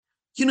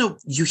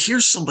you hear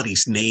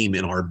somebody's name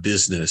in our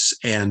business,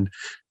 and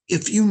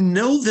if you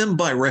know them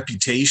by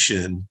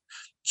reputation,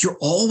 you're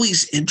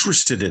always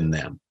interested in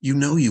them.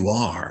 You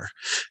are.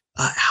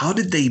 How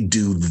did they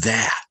do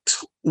that?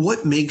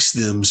 What makes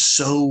them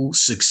so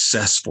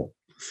successful?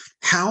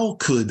 How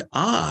could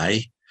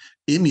I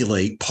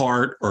emulate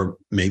part or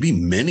maybe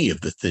many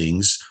of the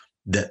things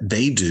that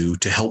they do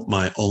to help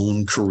my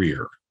own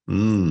career?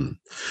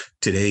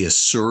 Today is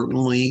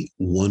certainly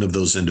one of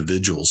those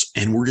individuals,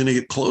 and we're going to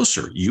get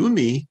closer, you and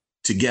me,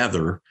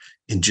 together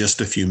in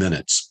just a few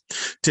minutes.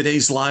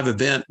 Today's live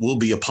event will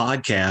be a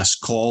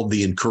podcast called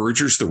The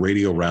Encouragers, the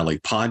Radio Rally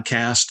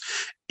Podcast,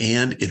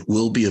 and it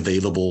will be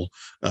available.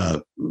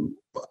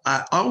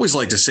 I always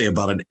like to say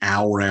about an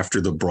hour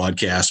after the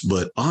broadcast,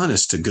 but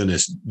honest to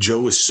goodness,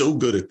 Joe is so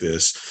good at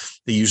this.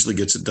 He usually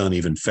gets it done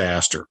even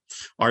faster.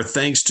 Our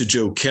thanks to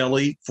Joe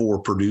Kelly for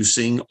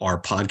producing our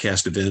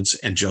podcast events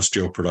and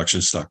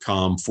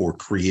justjoeproductions.com for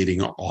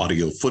creating our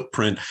audio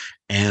footprint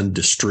and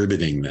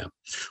distributing them.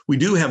 We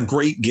do have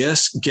great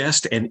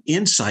guests and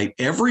insight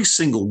every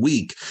single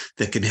week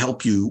that can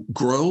help you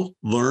grow,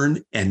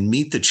 learn, and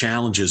meet the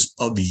challenges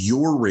of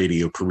your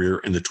radio career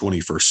in the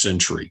 21st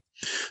century.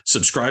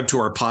 Subscribe to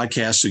our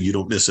podcast so you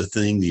don't miss a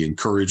thing. The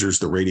Encouragers,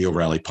 the Radio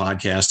Rally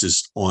Podcast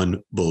is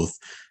on both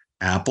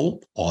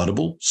Apple,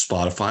 Audible,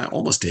 Spotify,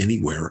 almost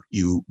anywhere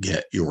you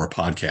get your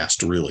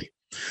podcast, really.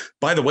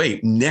 By the way,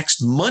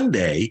 next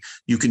Monday,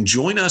 you can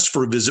join us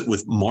for a visit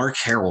with Mark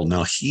Harrell.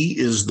 Now, he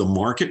is the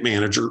market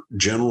manager,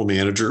 general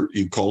manager.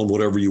 You call him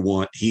whatever you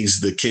want. He's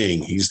the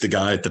king. He's the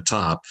guy at the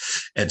top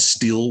at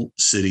Steel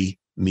City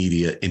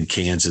Media in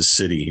Kansas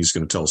City. He's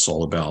going to tell us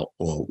all about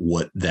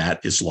what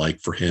that is like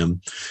for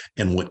him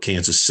and what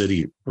Kansas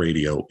City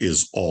radio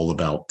is all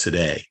about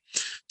today.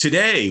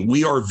 Today,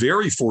 we are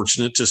very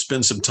fortunate to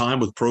spend some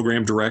time with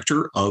Program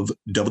Director of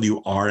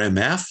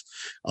WRMF,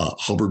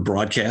 Hubbard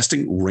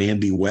Broadcasting,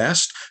 Randi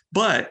West,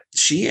 but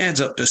she adds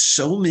up to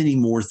so many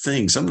more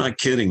things. I'm not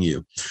kidding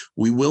you.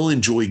 We will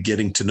enjoy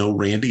getting to know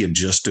Randi in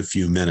just a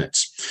few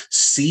minutes.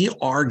 See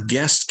our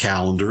guest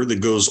calendar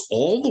that goes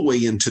all the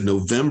way into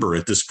November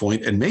at this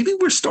point, and maybe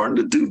we're starting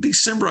to do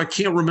December. I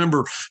can't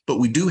remember, but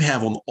we do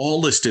have them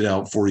all listed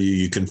out for you.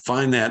 You can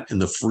find that in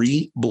the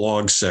free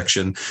blog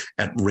section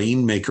at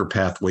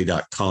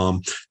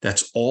rainmakerpathway.com.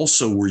 That's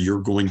also where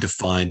you're going to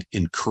find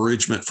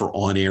encouragement for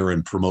on-air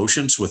and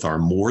promotions with our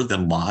More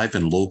Than Live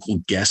and Local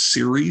Guest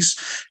Series,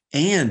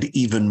 and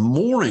even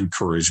more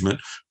encouragement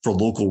for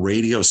local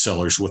radio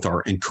sellers with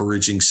our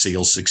Encouraging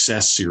Sales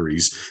Success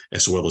series,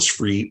 as well as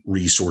free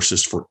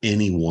resources for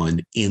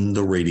anyone in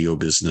the radio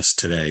business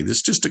today. This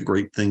is just a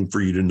great thing for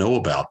you to know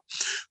about.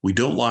 We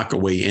don't lock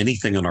away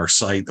anything on our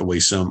site the way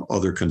some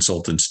other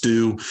consultants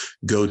do.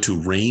 Go to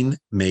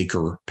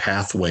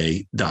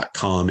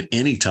rainmakerpathway.com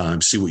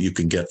anytime, see what you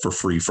can get for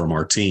free from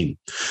our team.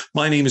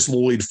 My name is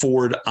Loyd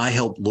Ford. I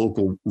help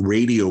local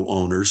radio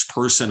owners,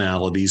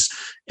 personalities,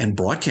 and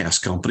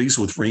broadcast companies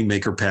with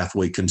Rainmaker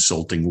Pathway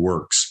Consulting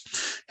Works.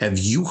 Have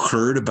you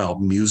heard about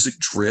Music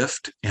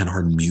Drift and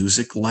our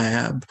Music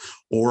Lab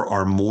or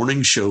our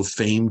morning show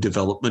Fame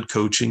Development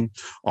Coaching?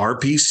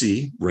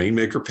 RPC,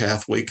 Rainmaker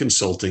Pathway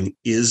Consulting,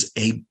 is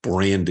a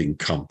branding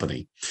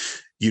company.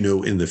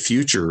 In the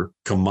future,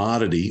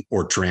 commodity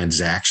or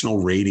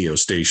transactional radio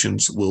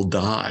stations will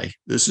die.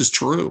 This is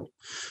true.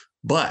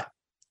 But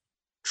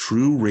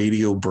true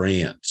radio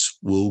brands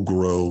will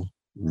grow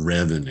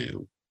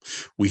revenue.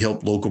 We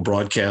help local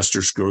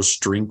broadcasters grow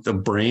strength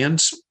of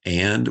brands,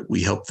 and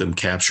we help them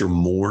capture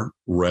more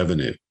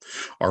revenue.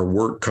 Our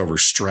work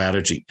covers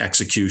strategy,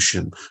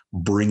 execution,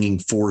 bringing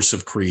force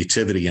of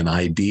creativity and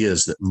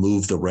ideas that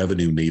move the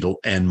revenue needle,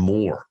 and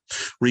more.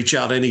 Reach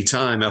out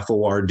anytime,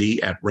 FORD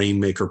at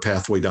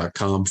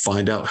rainmakerpathway.com.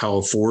 Find out how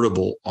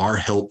affordable our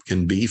help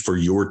can be for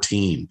your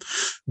team.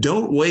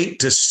 Don't wait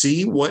to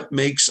see what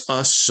makes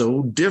us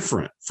so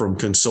different from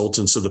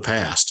consultants of the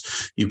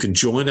past. You can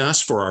join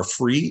us for our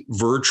free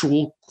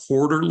virtual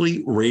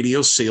quarterly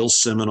radio sales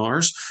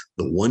seminars.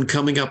 The one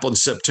coming up on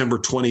September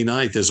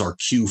 29th is our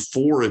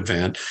Q4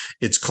 event.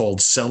 It's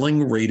called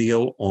Selling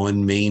Radio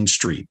on Main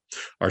Street.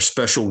 Our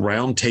special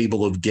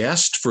roundtable of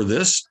guests for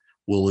this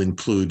will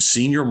include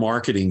senior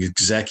marketing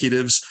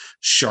executives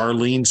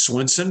Charlene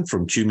Swinson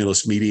from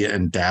Cumulus Media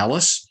in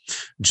Dallas,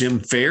 Jim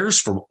Fairs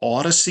from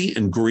Odyssey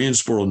in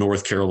Greensboro,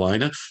 North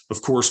Carolina.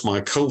 Of course,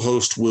 my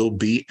co-host will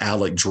be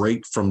Alec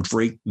Drake from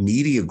Drake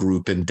Media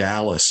Group in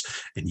Dallas,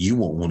 and you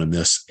won't want to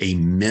miss a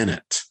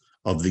minute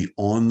of the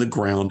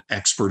on-the-ground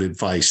expert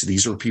advice.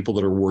 These are people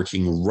that are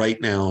working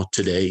right now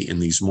today in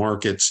these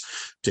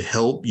markets to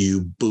help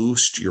you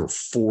boost your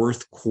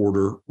fourth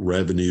quarter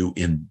revenue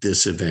in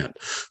this event.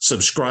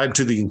 Subscribe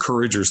to the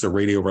Encouragers, the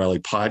Radio Rally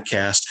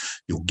podcast.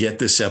 You'll get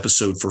this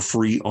episode for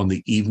free on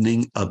the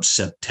evening of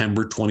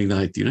September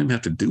 29th. You don't even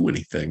have to do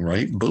anything,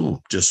 right? Boom,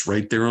 just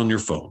right there on your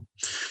phone.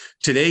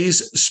 Today's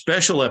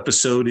special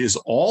episode is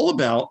all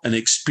about an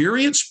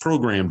experienced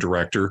program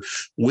director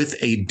with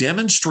a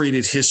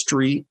demonstrated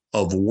history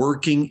of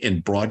working in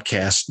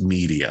broadcast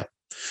media.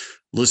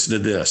 Listen to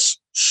this: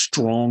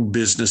 strong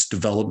business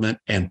development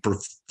and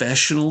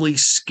professionally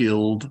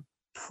skilled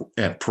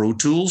at Pro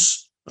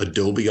Tools,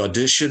 Adobe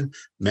Audition,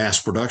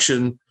 mass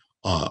production,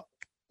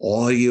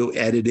 audio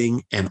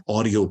editing, and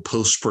audio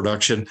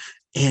post-production.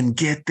 And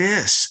get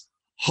this,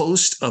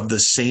 host of the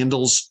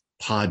Sandals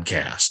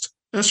podcast.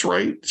 That's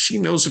right. She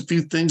knows a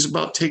few things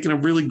about taking a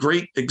really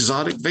great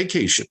exotic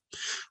vacation.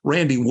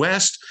 Randi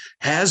West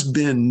has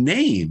been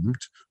named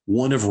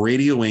one of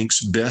Radio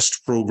Inc.'s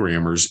best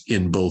programmers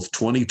in both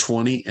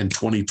 2020 and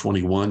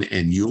 2021.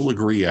 And you'll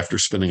agree after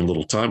spending a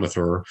little time with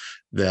her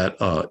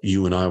that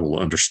you and I will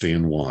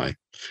understand why.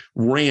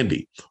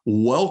 Randi,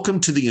 welcome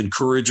to the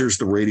Encouragers,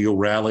 the Radio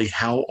Rally.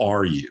 How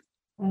are you?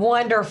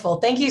 Wonderful.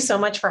 Thank you so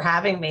much for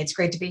having me. It's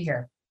great to be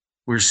here.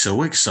 We're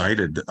so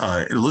excited.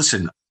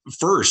 Listen,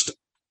 first,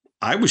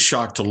 I was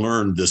shocked to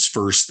learn this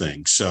first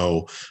thing.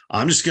 So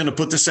I'm just going to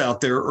put this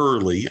out there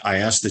early. I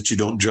ask that you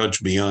don't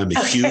judge me. I'm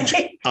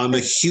a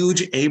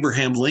huge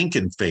Abraham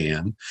Lincoln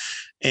fan.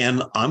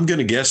 And I'm going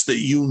to guess that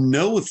you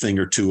know a thing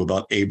or two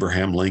about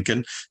Abraham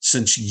Lincoln,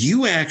 since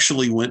you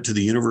actually went to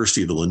the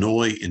University of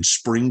Illinois in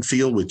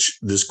Springfield, which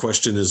this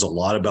question is a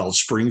lot about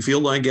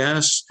Springfield, I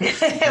guess.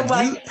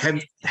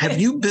 Have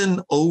you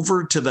been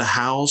over to the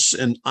house?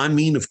 And I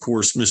mean, of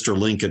course, Mr.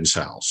 Lincoln's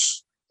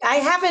house. I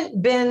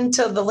haven't been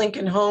to the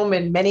Lincoln home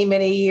in many,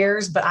 many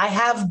years, but I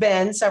have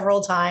been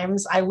several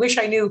times. I wish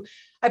I knew.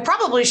 I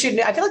probably should.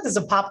 I feel like this is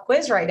a pop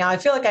quiz right now. I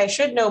feel like I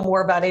should know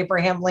more about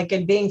Abraham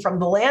Lincoln, being from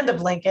the land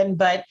of Lincoln,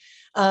 but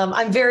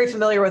I'm very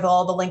familiar with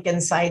all the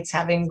Lincoln sites,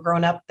 having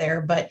grown up there,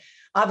 but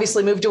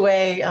obviously moved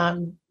away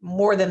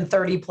more than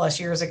 30 plus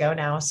years ago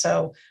now.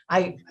 So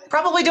I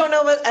probably don't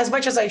know as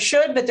much as I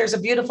should, but there's a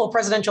beautiful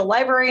presidential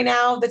library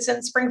now that's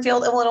in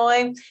Springfield,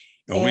 Illinois.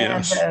 Oh,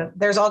 yes.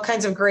 There's all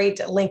kinds of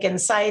great Lincoln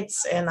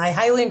sites. And I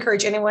highly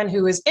encourage anyone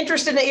who is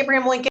interested in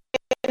Abraham Lincoln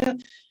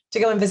to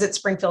go and visit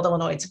Springfield,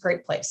 Illinois. It's a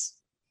great place.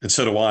 And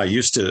so do I.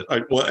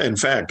 In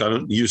fact, I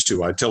don't used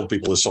to. I tell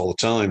people this all the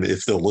time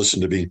if they'll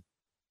listen to me.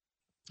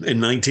 In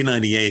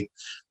 1998,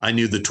 I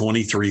knew the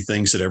 23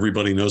 things that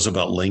everybody knows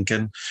about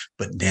Lincoln,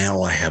 but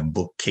now I have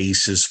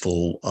bookcases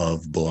full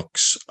of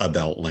books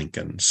about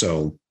Lincoln.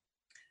 So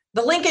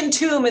the Lincoln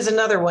tomb is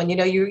another one. You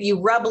know, you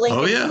rub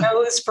Lincoln's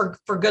nose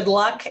for good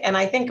luck. And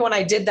I think when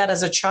I did that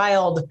as a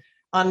child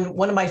on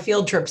one of my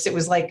field trips, it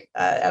was like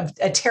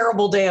a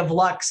terrible day of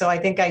luck. So I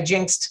think I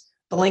jinxed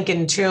the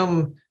Lincoln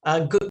tomb,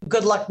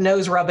 good luck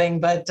nose rubbing.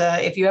 But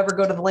if you ever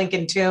go to the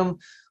Lincoln tomb,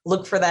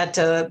 look for that,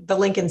 the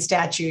Lincoln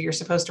statue. You're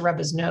supposed to rub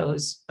his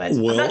nose. But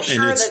I'm not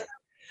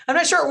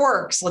sure it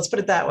works. Let's put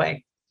it that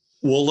way.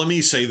 Well, let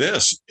me say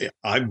this.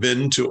 I've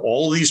been to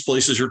all these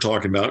places you're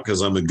talking about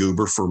because I'm a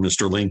goober for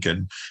Mr.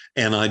 Lincoln.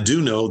 And I do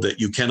know that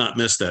you cannot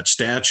miss that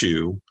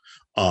statue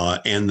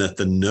and that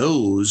the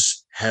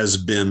nose has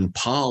been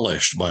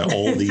polished by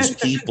all these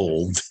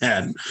people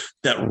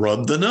that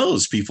rub the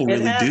nose. People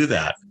really do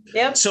that.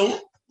 Yep. So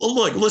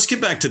look, let's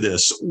get back to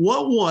this.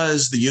 What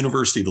was the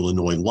University of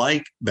Illinois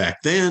like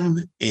back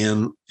then?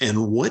 And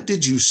what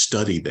did you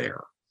study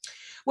there?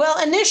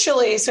 Well,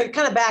 initially, so to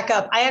kind of back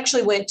up, I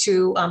actually went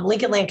to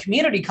Lincoln Land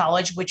Community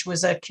College, which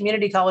was a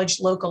community college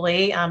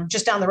locally,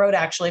 just down the road,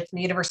 actually, from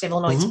the University of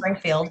Illinois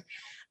Springfield.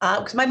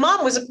 Because my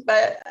mom was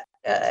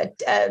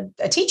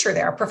a teacher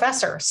there, a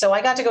professor. So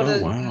I got to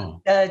go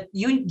to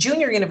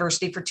junior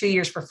university for 2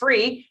 years for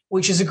free,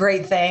 which is a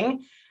great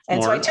thing.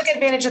 And so I took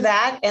advantage of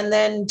that and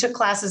then took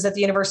classes at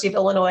the University of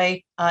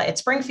Illinois at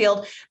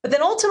Springfield. But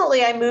then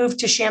ultimately I moved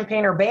to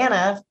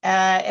Champaign-Urbana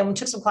and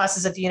took some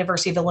classes at the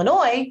University of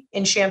Illinois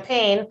in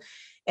Champaign.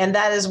 And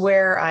that is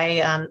where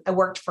I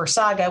worked for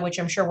Saga, which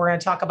I'm sure we're going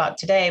to talk about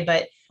today.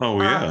 But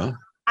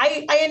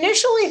I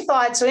initially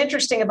thought, so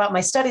interesting about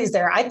my studies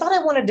there, I thought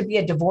I wanted to be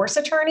a divorce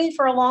attorney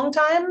for a long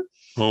time.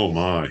 Oh,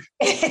 my.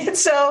 And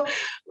so,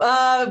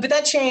 but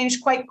that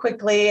changed quite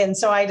quickly. And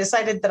so I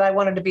decided that I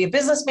wanted to be a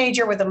business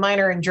major with a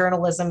minor in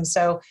journalism.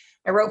 So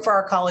I wrote for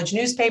our college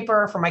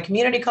newspaper for my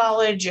community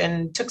college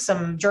and took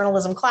some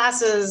journalism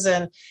classes,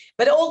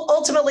 but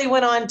ultimately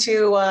went on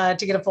to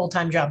get a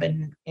full-time job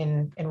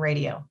in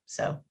radio.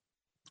 So.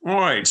 All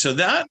right. So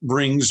that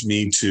brings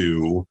me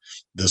to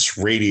this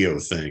radio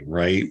thing,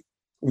 right?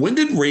 When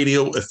did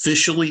radio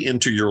officially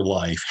enter your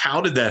life? How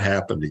did that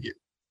happen to you?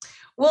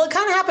 Well, it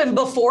kind of happened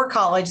before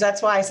college.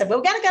 That's why I said,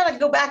 well, we got to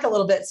go back a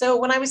little bit. So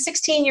when I was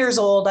 16 years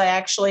old, I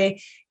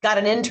actually got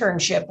an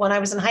internship. When I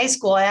was in high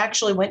school, I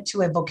actually went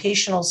to a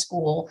vocational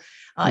school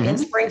in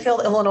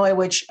Springfield, Illinois,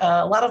 which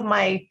a lot of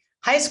my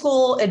high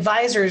school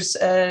advisors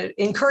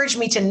encouraged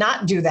me to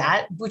not do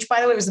that, which, by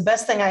the way, was the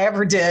best thing I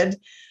ever did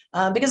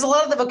because a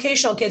lot of the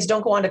vocational kids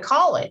don't go on to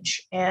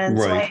college. And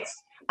so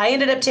I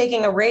ended up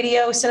taking a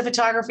radio,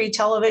 cinematography,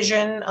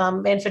 television,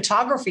 and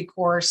photography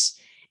course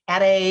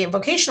at a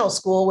vocational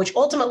school, which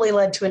ultimately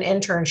led to an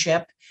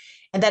internship.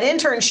 And that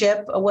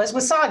internship was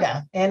with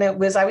Saga. And I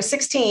was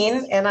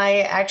 16 and I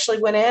actually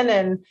went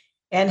in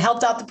and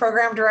helped out the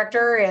program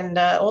director and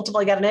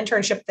ultimately got an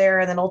internship there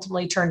and then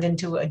ultimately turned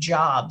into a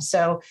job.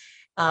 So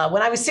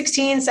when I was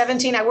 16,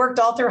 17, I worked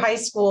all through high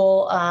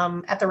school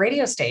at the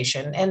radio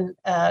station, and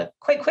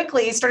quite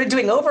quickly started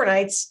doing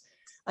overnights.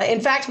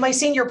 In fact, my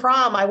senior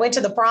prom, I went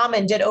to the prom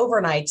and did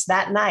overnights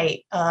that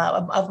night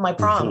of my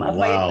prom,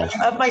 Wow.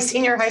 of my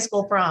senior high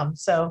school prom.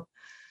 So,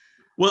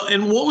 well,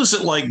 and what was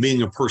it like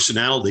being a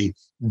personality?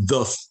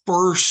 The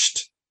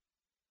first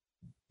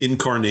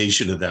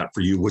incarnation of that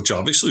for you, which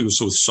obviously was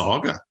with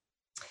Saga.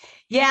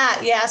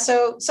 Yeah.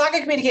 So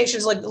Saga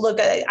Communications, look,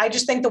 I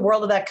just think the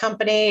world of that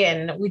company,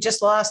 and we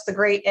just lost the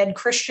great Ed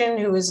Christian,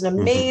 who is an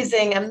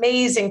amazing,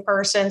 amazing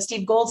person.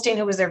 Steve Goldstein,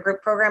 who was their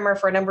group programmer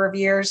for a number of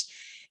years.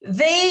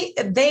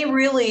 They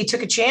really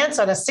took a chance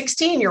on a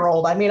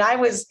 16-year-old. I mean, I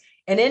was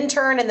an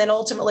intern and then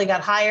ultimately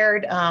got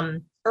hired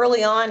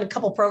early on. A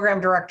couple program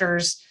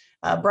directors,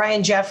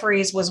 Brian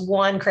Jeffries was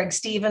one, Craig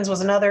Stevens was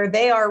another.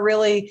 They are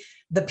really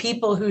the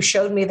people who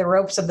showed me the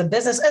ropes of the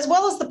business, as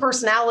well as the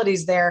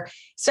personalities there.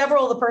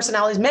 Several of the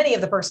personalities, many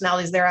of the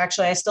personalities there,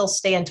 actually, I still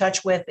stay in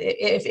touch with,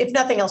 if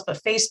nothing else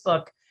but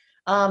Facebook.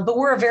 But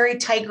we're a very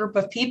tight group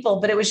of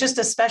people, but it was just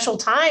a special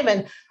time.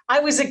 And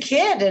I was a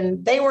kid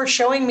and they were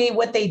showing me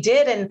what they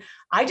did. And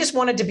I just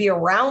wanted to be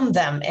around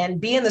them and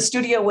be in the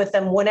studio with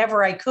them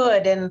whenever I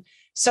could and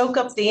soak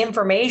up the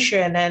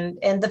information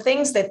and the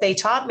things that they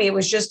taught me. It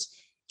was just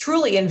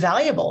truly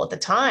invaluable at the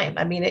time.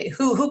 I mean,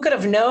 who could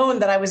have known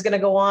that I was going to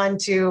go on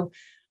to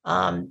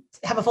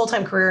have a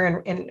full-time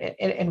career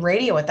in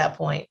radio at that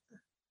point?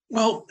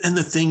 Well, and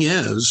the thing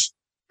is,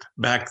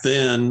 back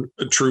then,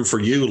 true for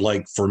you,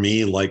 like for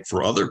me, like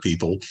for other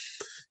people,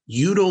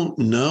 you don't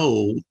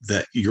know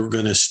that you're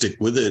going to stick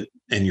with it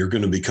and you're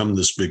going to become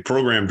this big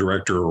program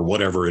director or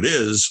whatever it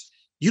is.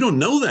 You don't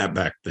know that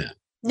back then.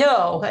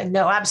 No,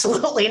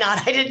 absolutely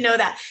not. I didn't know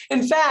that.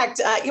 In fact,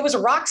 it was a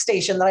rock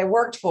station that I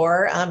worked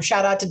for.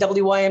 Shout out to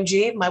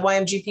WYMG. My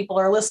YMG people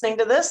are listening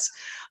to this.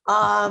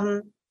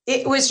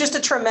 It was just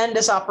a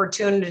tremendous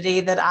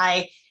opportunity that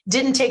I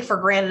didn't take for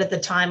granted at the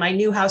time. I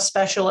knew how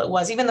special it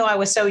was. Even though I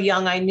was so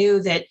young, I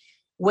knew that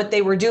what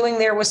they were doing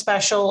there was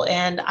special.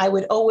 And I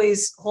would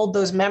always hold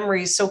those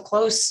memories so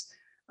close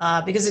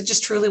because it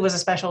just truly was a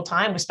special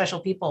time with special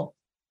people.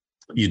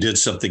 You did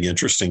something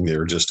interesting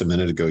there just a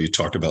minute ago. You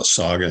talked about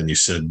Saga and you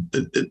said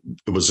it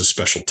was a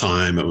special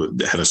time.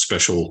 It had a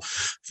special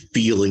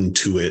feeling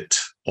to it.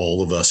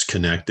 All of us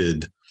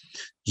connected.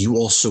 You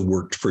also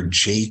worked for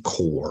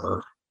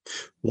J-Corps.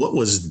 What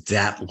was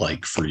that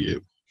like for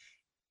you?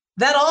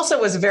 That also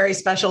was a very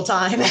special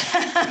time.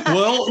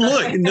 Well,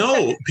 look,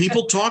 no,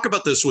 people talk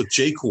about this with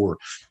J-Corps.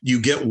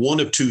 You get one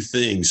of two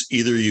things.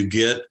 Either you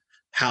get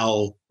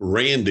how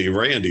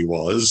Randi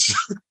was,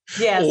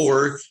 yes,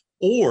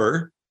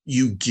 or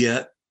you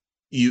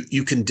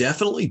can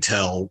definitely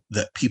tell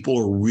that people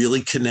are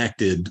really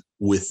connected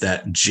with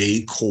that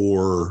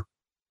J-Corps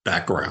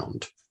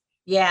background.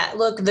 Yeah,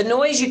 look, the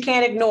noise you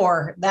can't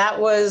ignore. That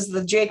was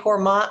the J-Corps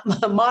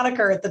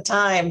moniker at the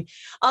time.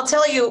 I'll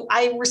tell you,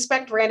 I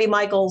respect Randy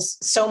Michaels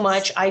so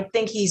much. I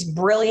think he's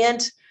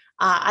brilliant.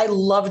 I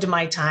loved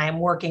my time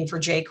working for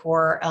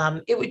J-Corps.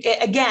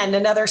 Again,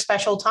 another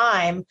special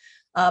time.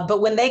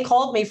 But when they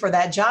called me for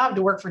that job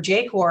to work for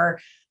J-Corps,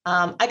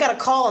 I got a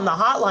call on the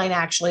hotline,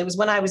 actually. It was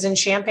when I was in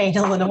Champaign,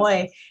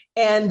 Illinois.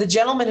 And the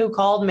gentleman who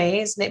called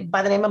me is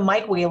by the name of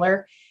Mike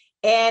Wheeler.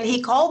 And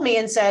he called me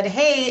and said,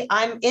 "Hey,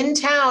 I'm in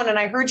town and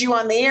I heard you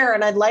on the air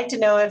and I'd like to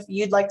know if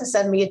you'd like to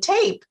send me a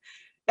tape."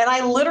 And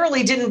I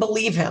literally didn't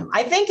believe him.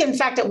 I think, in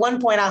fact, at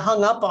one point I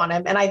hung up on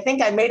him and I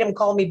think I made him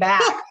call me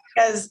back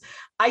because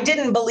I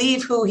didn't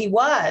believe who he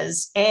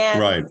was.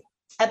 And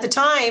at the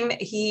time,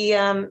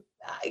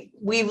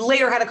 we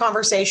later had a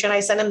conversation. I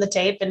sent him the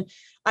tape and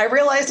I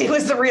realized he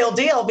was the real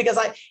deal because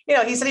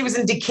he said he was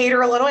in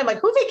Decatur, Illinois. I'm like,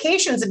 who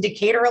vacations in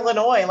Decatur,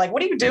 Illinois? Like,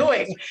 what are you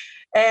doing?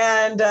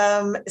 And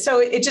so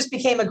it just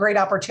became a great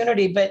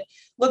opportunity. But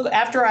look,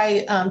 after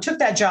I took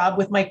that job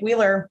with Mike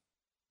Wheeler,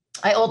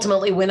 I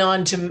ultimately went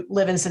on to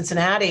live in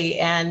Cincinnati,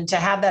 and to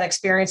have that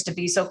experience, to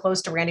be so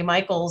close to Randy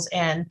Michaels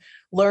and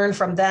learn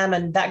from them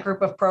and that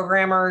group of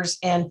programmers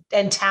and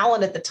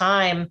talent at the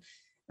time,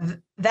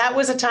 that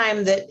was a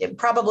time that it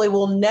probably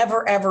will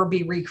never, ever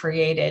be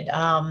recreated.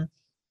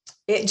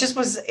 It just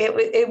was,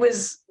 it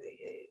was,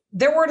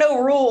 there were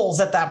no rules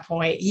at that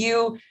point.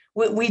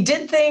 We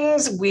did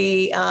things,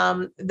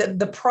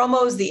 the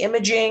promos, the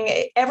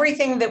imaging,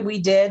 everything that we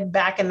did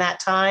back in that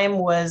time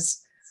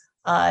was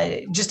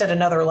just at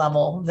another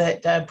level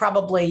that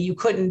probably you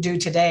couldn't do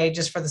today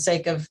just for the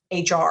sake of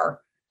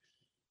HR.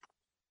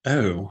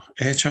 Oh,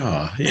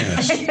 HR.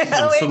 Yes.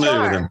 I'm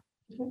familiar with him.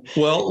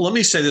 Well, let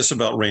me say this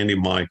about Randy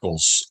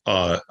Michaels.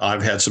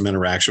 I've had some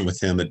interaction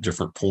with him at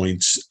different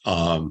points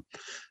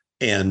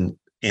and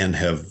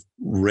have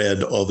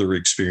read other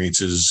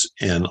experiences.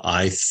 And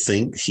I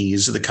think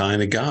he's the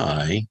kind of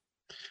guy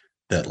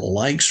that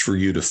likes for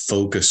you to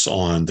focus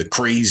on the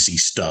crazy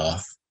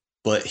stuff,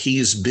 but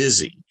he's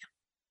busy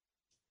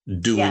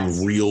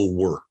doing real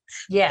work.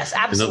 Yes,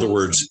 absolutely. In other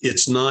words,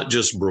 it's not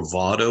just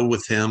bravado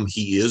with him.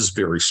 He is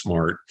very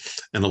smart.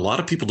 And a lot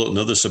of people don't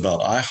know this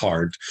about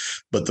iHeart,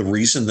 but the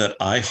reason that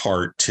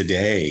iHeart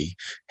today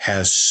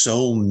has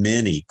so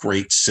many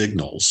great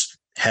signals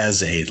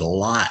has a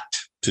lot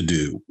to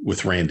do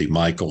with Randy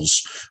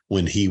Michaels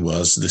when he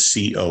was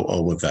the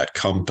COO of that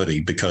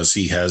company, because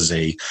he has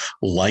a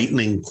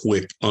lightning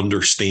quick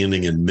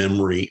understanding and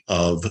memory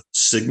of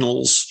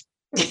signals,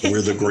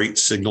 where the great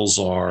signals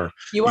are.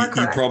 You are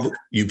correct.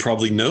 You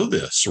probably know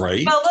this,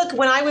 right? Well, look,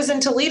 when I was in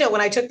Toledo,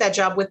 when I took that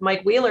job with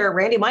Mike Wheeler,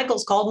 Randy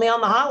Michaels called me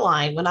on the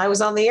hotline when I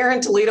was on the air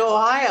in Toledo,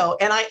 Ohio.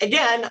 And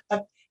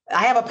I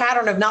have a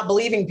pattern of not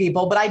believing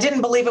people, but I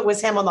didn't believe it was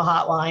him on the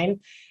hotline.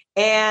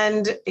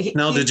 And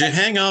did you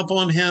hang up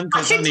on him?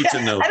 Because I need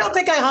to know. I don't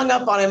think I hung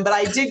up on him, but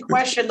I did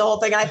question the whole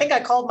thing. And I think I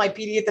called my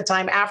PD at the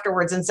time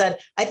afterwards and said,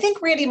 I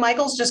think Randy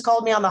Michaels just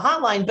called me on the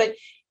hotline. But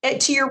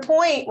to your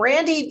point,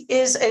 Randy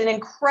is an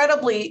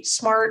incredibly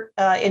smart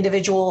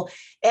individual.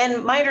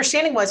 And my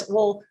understanding was,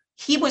 well,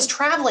 he was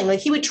traveling, like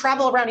he would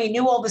travel around. He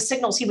knew all the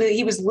signals.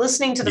 He was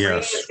listening to the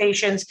radio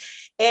stations,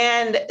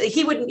 and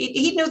he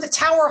knew the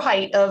tower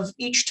height of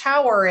each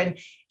tower, and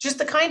just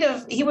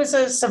he was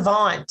a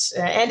savant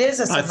and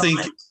is a savant. I think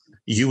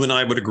you and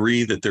I would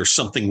agree that there's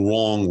something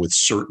wrong with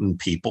certain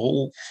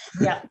people.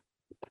 Yeah.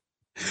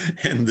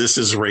 And this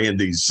is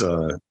Randy's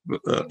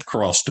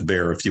cross to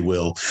bear, if you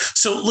will.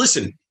 So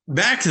listen,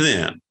 back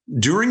then,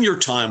 during your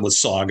time with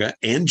Saga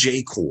and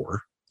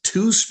J-Core,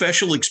 two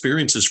special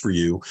experiences for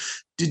you.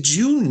 Did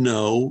you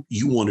know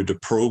you wanted to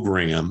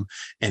program,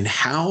 and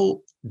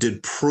how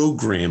did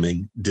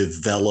programming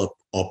develop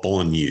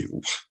upon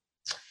you?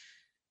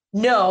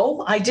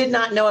 No, I did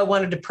not know I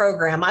wanted to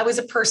program. I was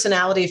a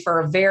personality for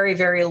a very,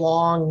 very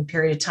long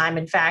period of time.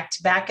 In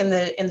fact, back in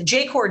the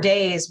J-Core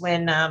days,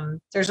 when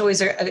there's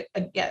always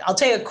I'll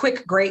tell you a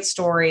quick, great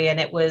story.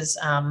 And it was,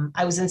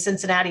 I was in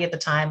Cincinnati at the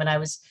time, and I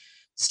was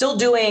still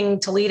doing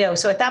Toledo.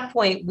 So at that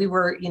point, we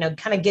were,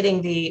 kind of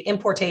getting the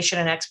importation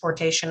and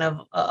exportation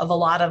of a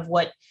lot of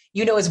what,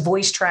 is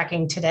voice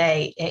tracking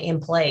today in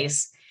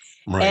place.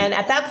 Right. And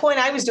at that point,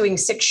 I was doing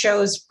 6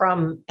 shows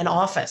from an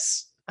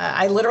office.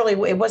 I literally,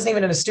 it wasn't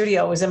even in a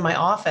studio, it was in my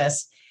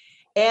office.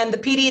 And the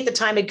PD at the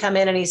time had come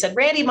in and he said,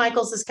 Randy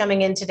Michaels is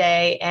coming in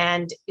today,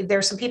 and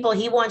there's some people,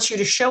 he wants you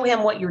to show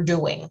him what you're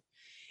doing.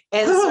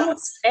 And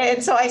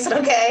so I said,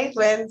 okay.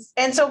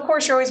 And so of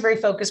course you're always very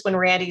focused when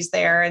Randy's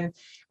there, and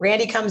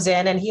Randy comes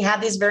in and he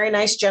had these very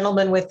nice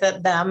gentlemen with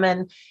them.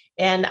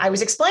 And I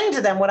was explaining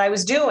to them what I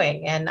was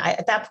doing. And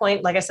at that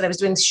point, like I said, I was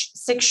doing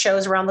 6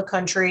 shows around the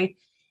country.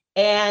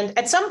 And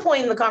at some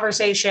point in the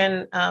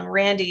conversation,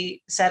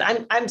 Randy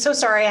said, I'm so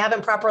sorry, I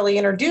haven't properly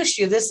introduced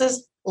you. This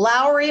is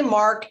Lowry,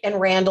 Mark, and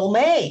Randall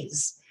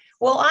Mays.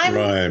 Well, I'm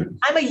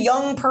a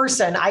young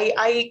person.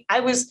 I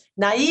was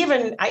naive,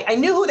 and I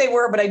knew who they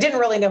were, but I didn't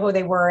really know who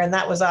they were. And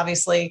that was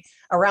obviously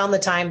around the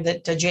time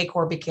that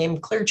J-Core became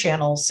Clear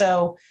Channel.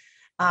 So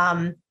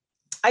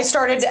I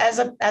started as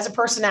a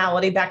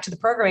personality, back to the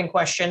programming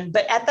question.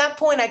 But at that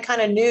point, I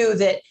kind of knew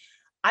that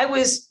I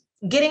was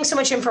getting so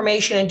much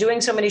information and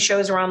doing so many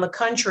shows around the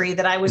country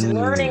that I was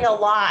learning a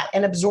lot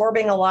and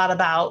absorbing a lot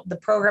about the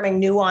programming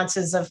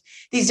nuances of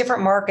these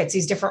different markets,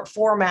 these different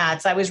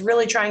formats. I was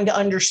really trying to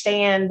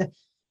understand,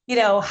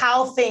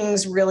 how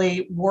things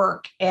really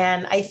work.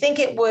 And I think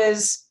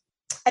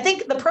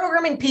the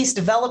programming piece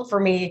developed for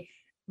me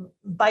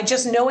by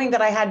just knowing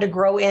that I had to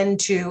grow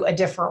into a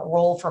different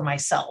role for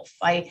myself.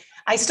 I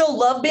still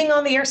love being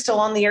on the air, still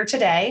on the air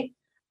today.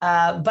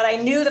 But I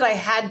knew that I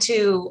had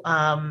to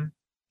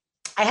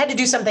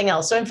do something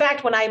else. So in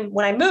fact, when I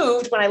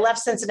left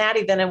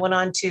Cincinnati, then I went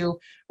on to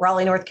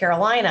Raleigh, North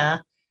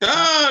Carolina.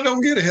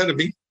 Don't get ahead of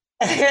me.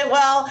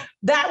 Well,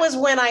 that was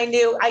when I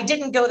knew I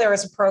didn't go there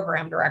as a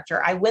program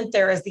director. I went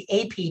there as the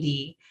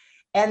APD.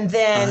 And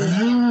then,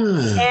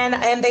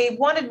 and they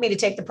wanted me to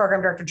take the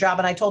program director job.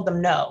 And I told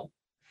them no.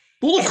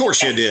 Well, of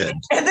course you did.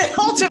 And then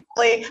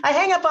ultimately I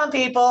hang up on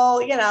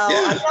people,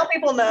 I tell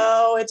people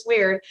no, it's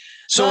weird.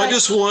 So I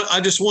just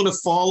want to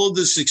follow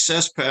the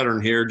success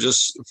pattern here,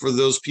 just for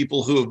those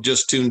people who have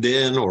just tuned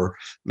in or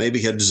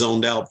maybe had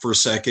zoned out for a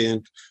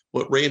second.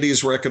 What Randy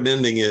is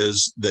recommending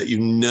is that,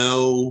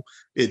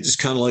 it's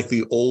kind of like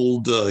the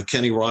old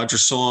Kenny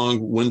Rogers song,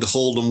 when to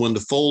hold them, when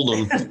to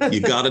fold them. You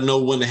got to know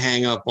when to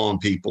hang up on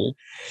people.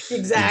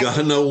 Exactly. You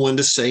got to know when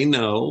to say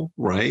no,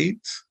 right?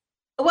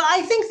 Well,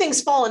 I think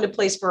things fall into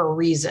place for a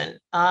reason.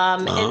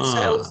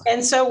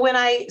 And so when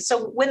I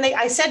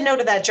said no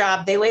to that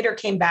job, they later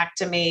came back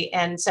to me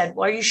and said,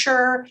 well, are you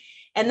sure?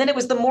 And then it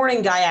was the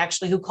morning guy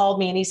actually who called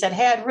me and he said,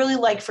 hey, I'd really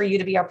like for you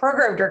to be our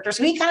program director.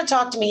 So he kind of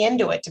talked me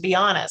into it, to be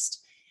honest.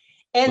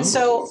 And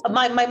so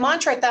my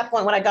mantra at that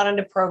point, when I got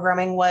into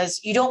programming, was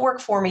you don't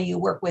work for me, you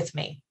work with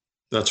me.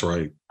 That's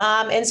right.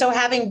 And so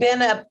having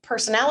been a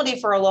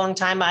personality for a long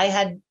time, I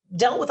had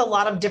dealt with a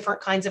lot of different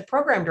kinds of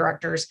program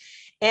directors.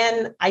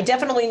 And I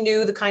definitely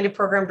knew the kind of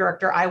program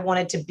director I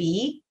wanted to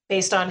be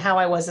based on how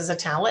I was as a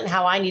talent and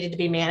how I needed to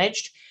be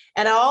managed.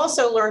 And I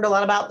also learned a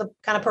lot about the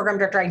kind of program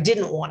director I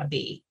didn't want to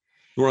be.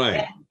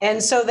 Right.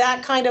 And so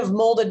that kind of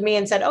molded me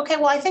and said, okay,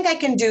 well, I think I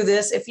can do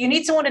this. If you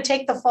need someone to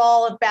take the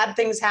fall, if bad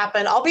things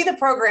happen, I'll be the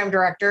program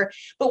director.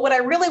 But what I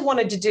really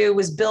wanted to do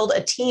was build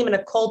a team and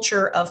a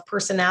culture of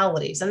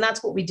personalities. And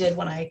that's what we did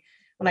when I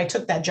when I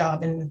took that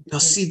job. And now,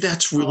 see,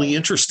 that's really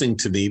interesting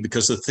to me,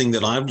 because the thing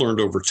that I've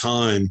learned over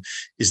time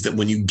is that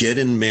when you get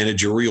in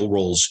managerial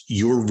roles,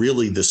 you're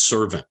really the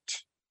servant.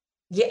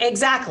 Yeah,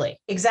 exactly.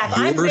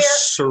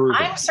 You're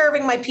I'm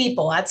serving my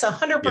people. That's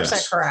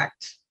 100%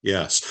 correct.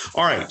 Yes.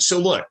 All right. So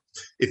look,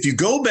 if you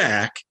go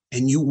back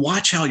and you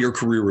watch how your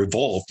career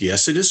evolved,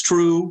 yes, it is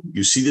true.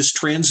 You see this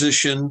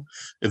transition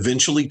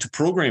eventually to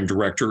program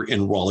director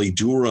in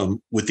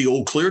Raleigh-Durham with the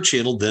old Clear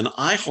Channel. Then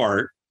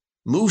iHeart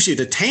moves you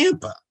to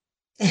Tampa.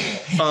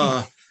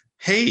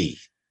 Hey,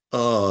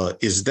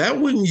 is that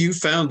when you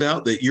found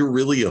out that you're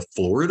really a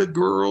Florida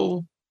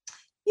girl?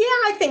 Yeah,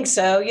 I think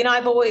so.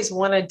 I've always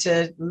wanted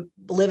to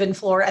live in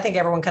Florida. I think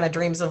everyone kind of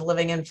dreams of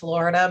living in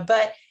Florida,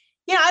 but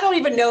I don't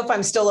even know if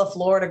I'm still a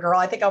Florida girl.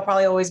 I think I'll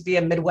probably always be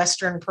a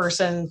Midwestern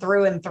person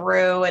through and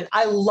through. And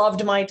I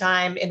loved my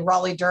time in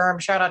Raleigh-Durham.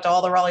 Shout out to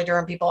all the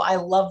Raleigh-Durham people. I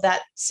love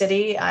that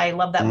city. I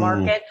love that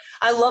market.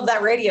 I love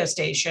that radio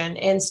station,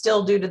 and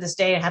still do to this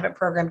day. I haven't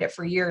programmed it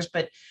for years,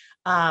 but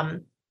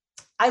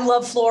I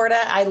love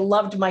Florida. I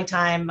loved my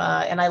time,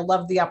 and I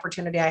loved the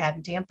opportunity I had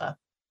in Tampa.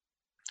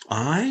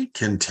 I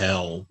can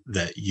tell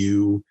that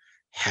you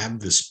have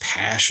this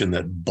passion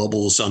that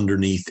bubbles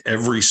underneath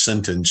every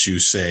sentence you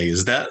say.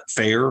 Is that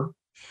fair?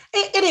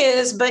 It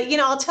is, but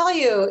I'll tell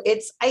you,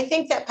 I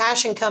think that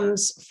passion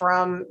comes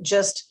from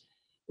just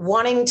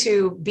wanting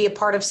to be a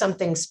part of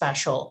something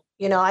special.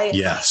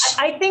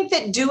 I think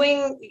that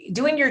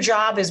doing your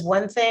job is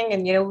one thing,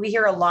 and we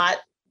hear a lot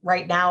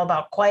right now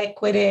about quiet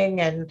quitting,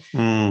 and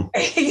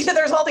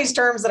there's all these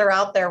terms that are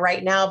out there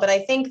right now, but I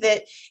think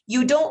that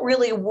you don't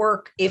really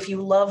work if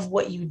you love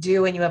what you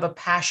do and you have a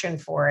passion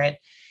for it.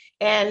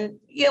 And,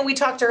 we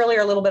talked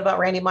earlier a little bit about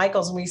Randy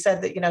Michaels, and we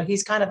said that,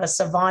 he's kind of a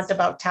savant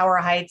about tower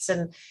heights,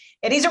 and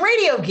he's a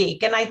radio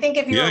geek. And I think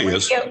if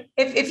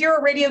you're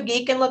a radio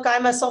geek, and look,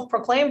 I'm a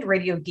self-proclaimed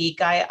radio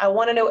geek, I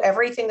want to know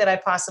everything that I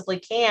possibly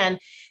can.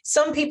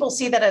 Some people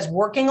see that as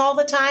working all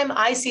the time.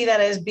 I see that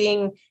as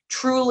being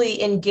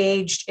truly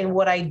engaged in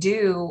what I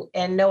do,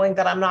 and knowing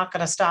that I'm not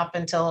going to stop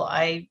until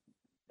I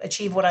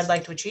achieve what I'd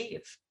like to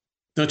achieve.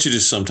 Don't you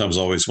just sometimes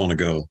always want to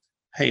go,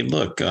 hey,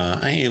 look,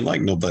 I ain't like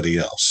nobody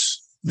else.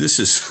 This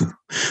is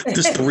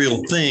the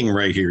real thing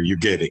right here. You're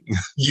getting,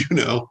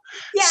 Yeah,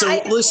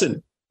 so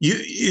listen,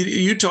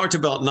 you talked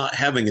about not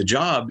having a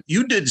job.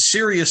 You did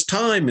serious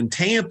time in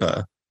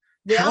Tampa.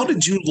 Yeah. How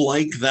did you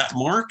like that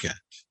market?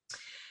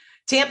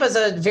 Tampa's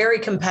a very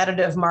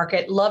competitive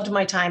market. Loved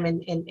my time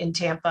in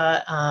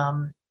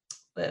Tampa.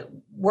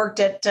 Worked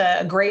at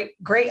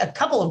a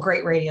couple of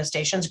great radio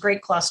stations,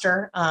 great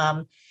cluster.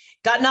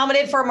 Got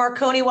nominated for a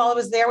Marconi while I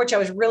was there, which I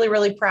was really,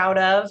 really proud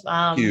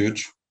of.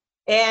 Huge.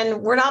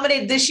 And we're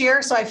nominated this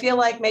year, so I feel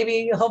like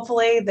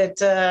hopefully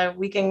that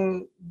we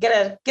can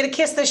get a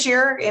kiss this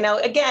year.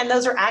 Again,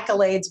 those are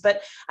accolades,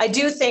 but I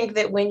do think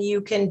that when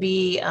you can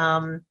be in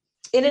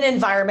an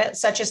environment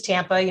such as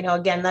Tampa,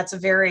 again, that's a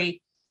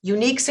very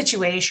unique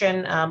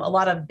situation. A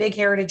lot of big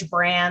heritage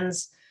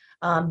brands.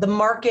 The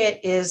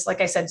market is,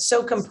 like I said,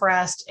 so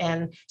compressed,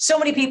 and so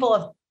many people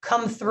have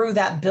come through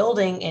that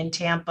building in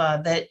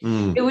Tampa that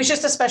it was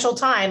just a special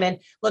time. And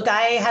look,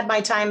 I had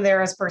my time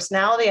there as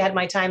personality. I had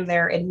my time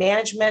there in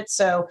management.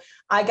 So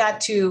I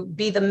got to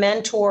be the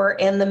mentor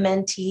and the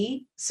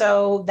mentee.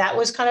 So that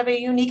was kind of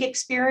a unique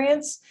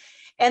experience.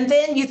 And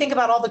then you think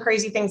about all the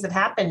crazy things that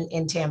happen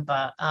in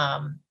Tampa.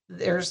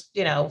 There's,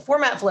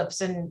 format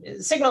flips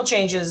and signal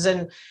changes.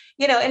 And,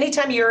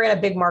 anytime you're in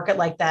a big market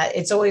like that,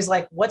 it's always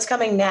like, what's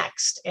coming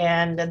next?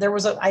 And there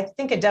was, I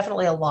think,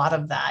 definitely a lot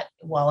of that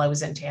while I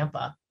was in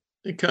Tampa.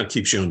 It kind of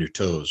keeps you on your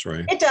toes,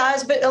 right? It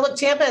does. But look,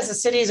 Tampa as a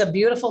city is a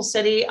beautiful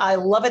city. I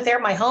love it there.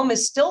 My home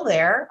is still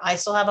there. I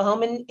still have a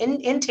home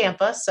in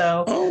Tampa.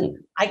 So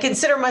I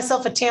consider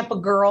myself a Tampa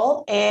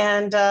girl.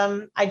 And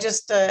I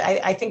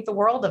I think the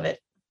world of it.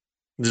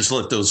 Just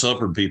let those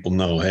Hubbard people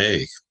know,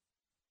 hey,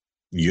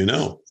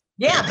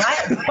 Yeah,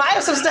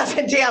 buy some stuff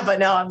in Tampa.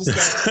 No, I'm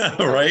just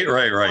kidding.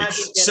 Right.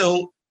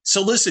 So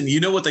listen, you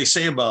know what they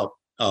say about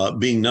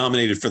being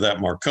nominated for that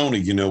Marconi?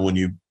 When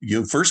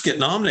you first get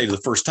nominated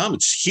the first time,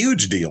 it's a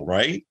huge deal,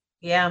 right?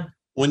 Yeah.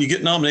 When you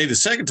get nominated the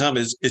second time,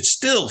 it's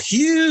still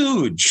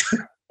huge.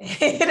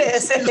 It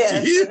is.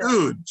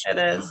 Huge. It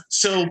is.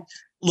 So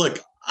look,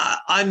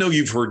 I know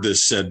you've heard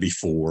this said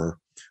before.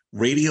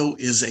 Radio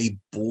is a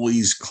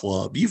boys'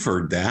 club. You've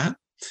heard that.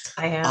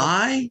 I have.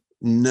 I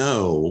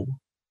know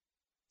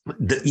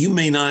that you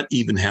may not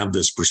even have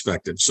this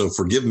perspective. So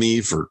forgive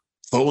me for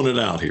throwing it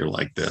out here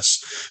like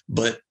this.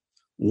 But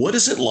what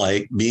is it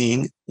like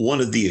being one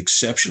of the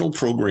exceptional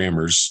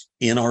programmers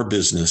in our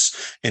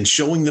business and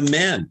showing the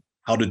men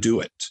how to do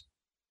it?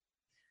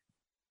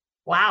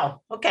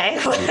 Wow. Okay.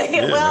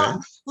 Well, right.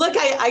 Look,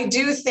 I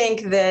do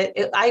think that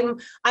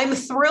I'm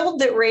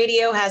thrilled that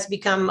radio has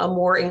become a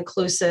more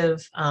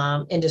inclusive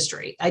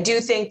industry. I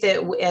do think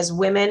that as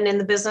women in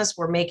the business,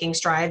 we're making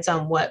strides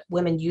on what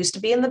women used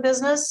to be in the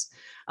business.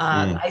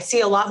 I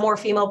see a lot more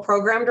female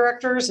program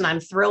directors, and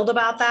I'm thrilled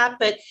about that.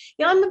 But,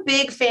 I'm a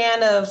big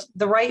fan of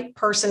the right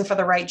person for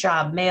the right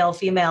job, male,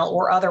 female,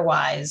 or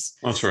otherwise.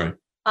 That's right.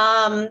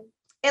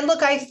 And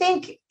look, I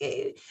think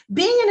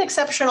being an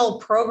exceptional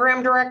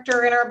program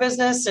director in our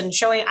business and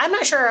I'm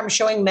not sure I'm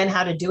showing men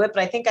how to do it,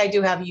 but I think I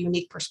do have a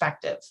unique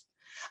perspective.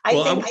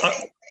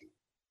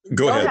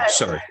 Go ahead.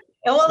 Sorry.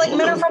 Well, like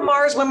Men Are From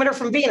Mars, Women Are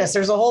From Venus.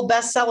 There's a whole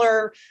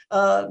bestseller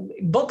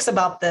books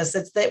about this.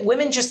 It's that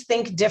women just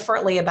think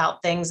differently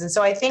about things. And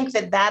so I think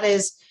that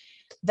is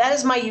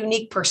my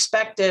unique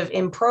perspective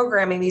in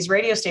programming these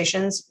radio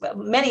stations.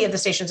 Many of the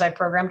stations I've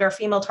programmed are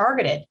female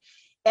targeted.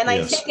 And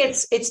yes. I think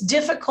it's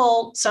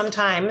difficult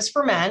sometimes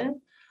for men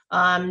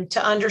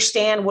to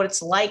understand what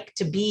it's like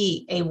to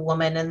be a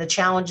woman and the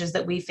challenges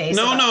that we face.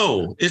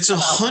 No, it's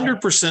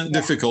 100%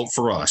 difficult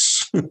for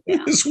us.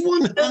 Yeah. It's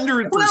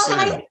 100%.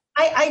 Well,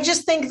 I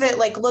just think that,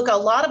 like, look, a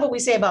lot of what we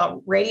say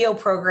about radio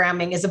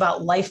programming is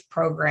about life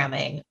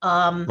programming.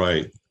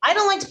 Right. I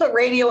don't like to put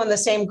radio in the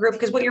same group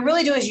because what you're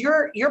really doing is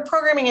you're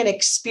programming an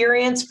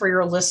experience for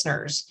your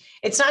listeners.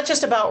 It's not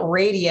just about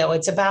radio.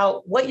 It's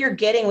about what you're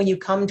getting when you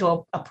come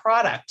to a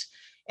product.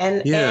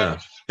 And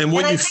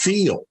what you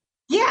feel.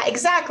 Yeah,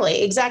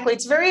 exactly.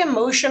 It's very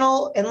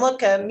emotional. And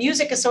look,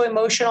 music is so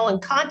emotional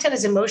and content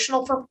is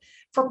emotional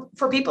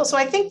for people. So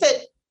I think that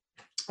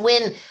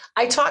when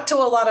I talk to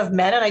a lot of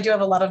men, and I do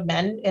have a lot of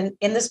men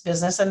in this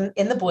business and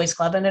in the boys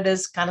club, and it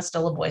is kind of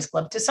still a boys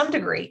club to some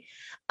degree.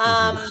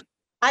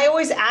 I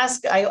always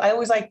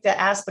like to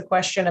ask the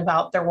question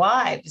about their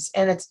wives.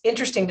 And it's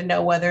interesting to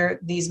know whether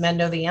these men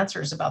know the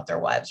answers about their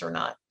wives or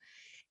not.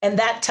 And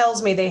that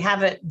tells me they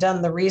haven't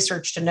done the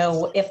research to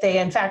know if they,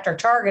 in fact, are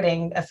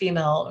targeting a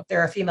female, if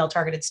they're a female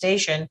targeted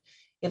station,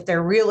 if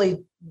they're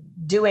really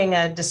doing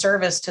a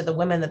disservice to the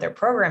women that they're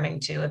programming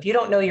to. If you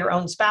don't know your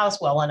own spouse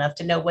well enough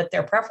to know what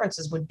their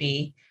preferences would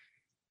be,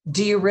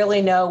 do you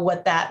really know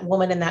what that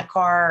woman in that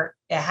car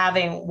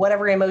having,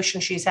 whatever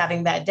emotion she's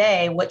having that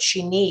day, what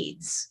she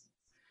needs?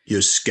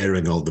 You're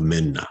scaring all the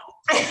men now.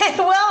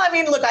 Well, I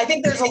mean, look, I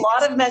think there's a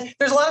lot of men,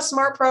 there's a lot of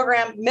smart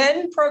program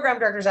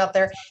directors out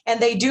there, and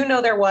they do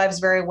know their wives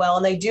very well.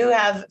 And they do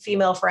have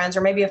female friends,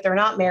 or maybe if they're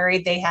not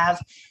married, they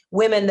have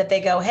women that they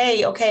go,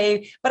 hey,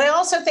 okay. But I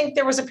also think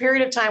there was a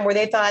period of time where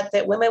they thought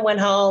that women went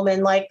home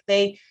and like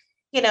they,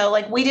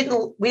 like we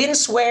didn't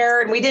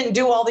swear and we didn't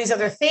do all these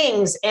other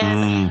things.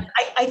 And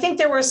I think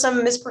there were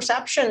some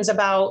misperceptions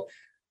about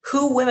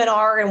who women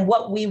are and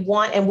what we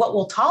want and what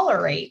we'll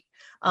tolerate.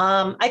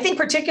 I think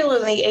particularly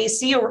in the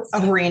AC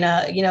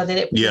arena, that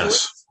it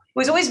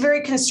was always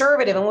very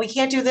conservative, and we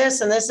can't do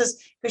this. And this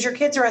is because your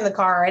kids are in the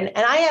car. And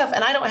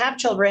I don't have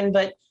children,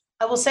 but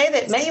I will say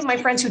that many of my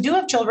friends who do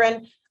have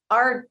children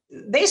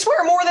they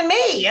swear more than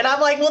me. And I'm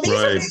like, well,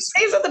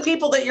 these are the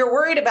people that you're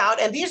worried about.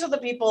 And these are the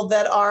people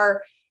that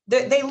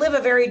they live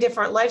a very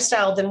different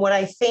lifestyle than what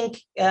I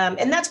think.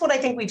 And that's what I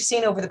think we've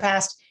seen over the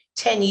past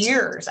 10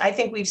 years. I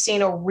think we've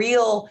seen a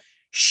real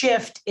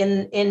shift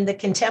in the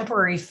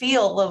contemporary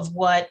feel of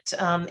what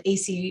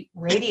AC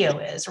radio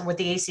is, or what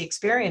the AC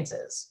experience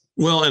is.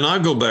 Well, and I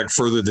go back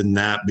further than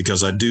that,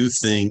 because I do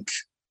think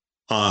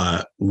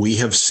we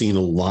have seen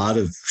a lot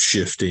of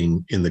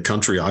shifting in the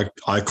country.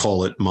 I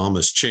call it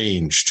Mama's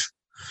changed.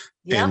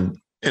 Yeah.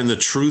 And the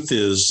truth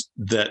is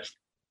that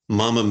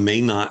Mama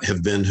may not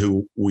have been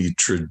who we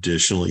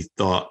traditionally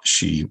thought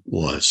she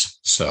was.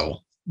 So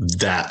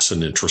that's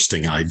an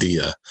interesting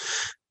idea.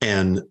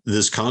 And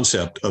this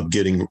concept of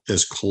getting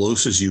as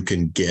close as you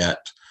can get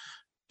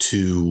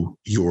to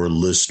your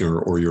listener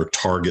or your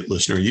target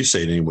listener, you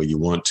say it any way you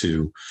want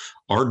to.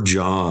 Our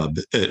job,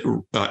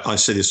 I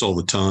say this all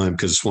the time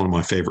because it's one of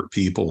my favorite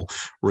people.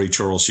 Ray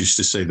Charles used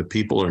to say, the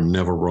people are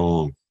never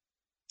wrong.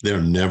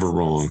 They're never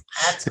wrong.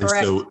 That's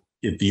correct. So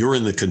if you're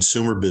in the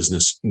consumer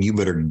business, you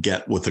better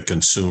get with the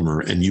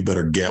consumer, and you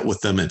better get with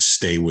them and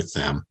stay with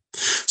them.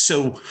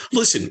 So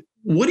listen,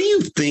 what do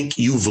you think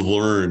you've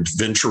learned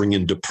venturing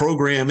into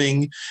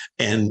programming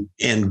and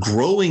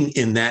growing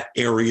in that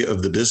area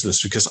of the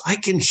business? Because I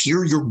can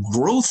hear your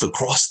growth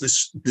across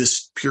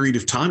this period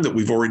of time that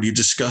we've already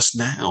discussed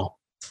now.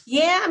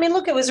 Yeah, I mean,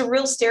 look, it was a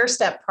real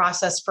stair-step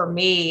process for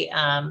me.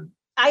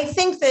 I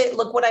think that,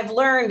 look, what I've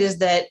learned is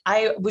that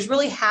I was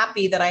really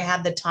happy that I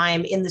had the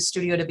time in the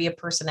studio to be a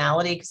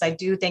personality, because I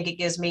do think it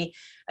gives me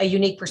a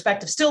unique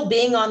perspective. Still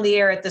being on the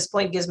air at this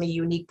point gives me a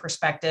unique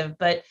perspective.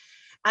 But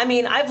I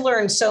mean, I've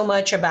learned so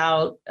much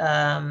about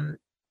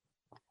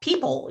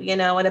people,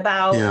 and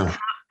about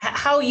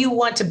how you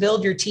want to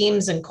build your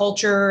teams and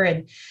culture,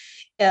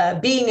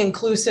 and being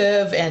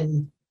inclusive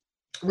and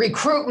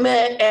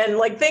recruitment, and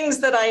like things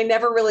that I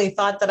never really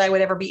thought that I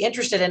would ever be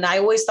interested in. I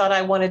always thought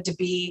I wanted to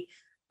be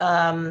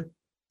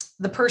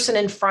the person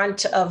in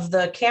front of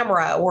the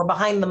camera or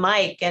behind the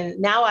mic. And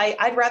now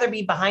I'd rather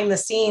be behind the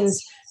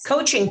scenes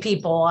coaching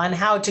people on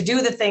how to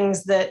do the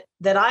things that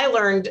I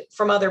learned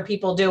from other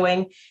people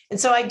doing. And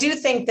so I do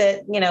think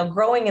that,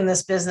 growing in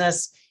this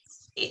business,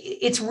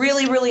 it's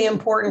really, really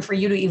important for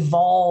you to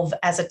evolve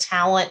as a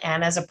talent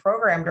and as a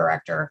program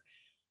director.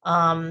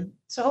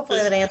 So hopefully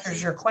that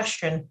answers your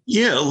question.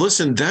 Yeah,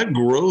 listen, that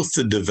growth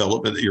and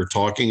development that you're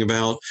talking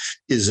about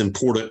is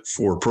important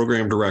for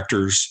program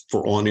directors,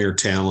 for on-air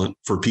talent,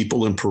 for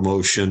people in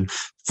promotion,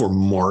 for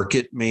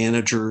market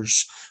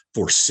managers,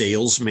 for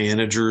sales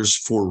managers,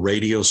 for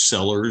radio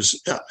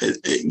sellers.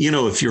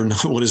 If you're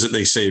not, what is it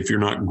they say? If you're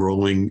not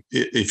growing,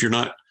 if you're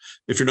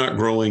not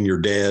growing, you're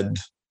dead.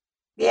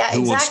 Yeah,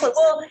 exactly.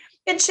 Well,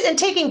 and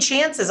taking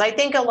chances. I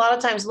think a lot of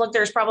times, look,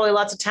 there's probably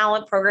lots of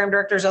talent, program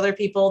directors, other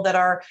people that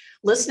are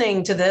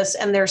listening to this,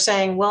 and they're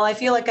saying, well, I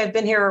feel like I've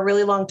been here a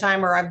really long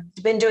time, or I've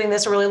been doing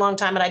this a really long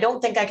time, and I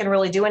don't think I can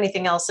really do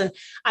anything else. And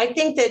I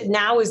think that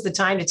now is the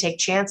time to take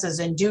chances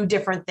and do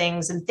different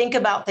things and think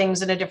about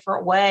things in a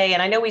different way.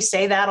 And I know we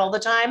say that all the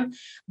time,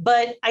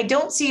 but I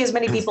don't see as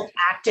many people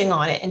acting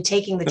on it and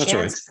taking the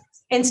chance. Right.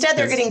 Instead,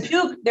 they're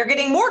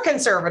getting more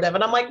conservative.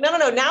 And I'm like, no,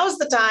 now is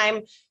the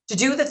time to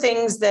do the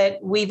things that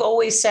we've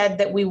always said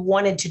that we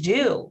wanted to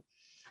do.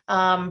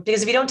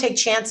 Because if you don't take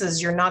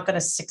chances, you're not going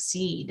to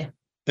succeed.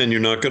 And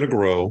you're not going to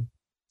grow.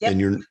 Yep.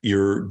 And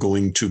you're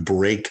going to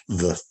break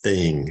the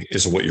thing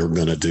is what you're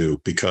going to do,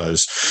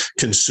 because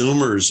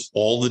consumers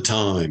all the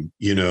time,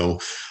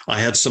 I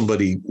had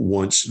somebody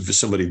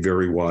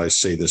very wise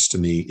say this to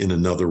me in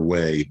another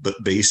way,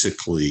 but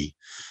basically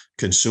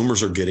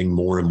consumers are getting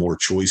more and more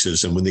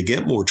choices. And when they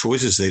get more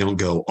choices, they don't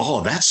go,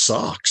 oh, that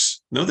sucks.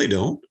 No, they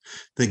don't.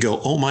 They go,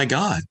 oh my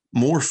God,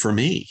 more for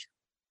me.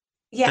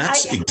 Yeah,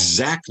 that's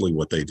exactly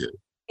what they do.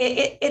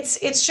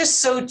 It's just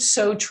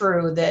so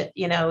true that,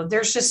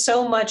 there's just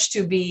so much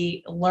to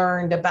be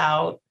learned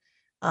about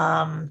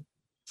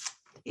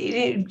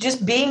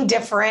just being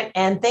different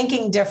and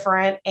thinking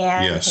different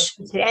and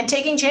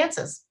taking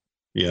chances.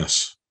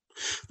 Yes.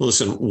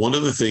 Listen, one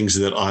of the things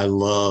that I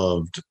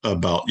loved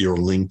about your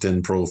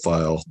LinkedIn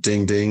profile,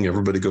 ding, ding,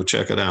 everybody go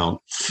check it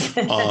out.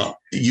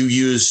 You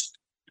used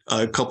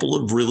a couple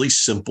of really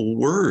simple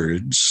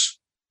words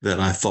that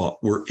I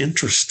thought were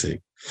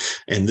interesting.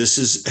 And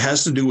this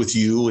has to do with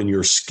you and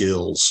your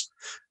skills.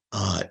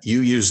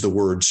 You use the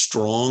word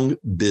strong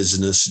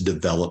business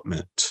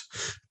development.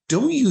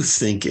 Don't you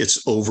think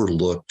it's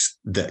overlooked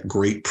that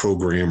great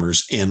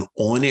programmers and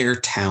on-air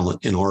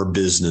talent in our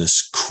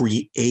business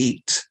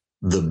create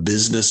the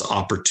business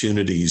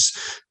opportunities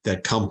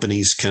that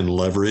companies can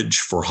leverage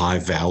for high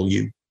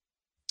value?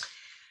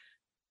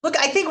 Look,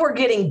 I think we're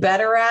getting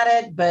better at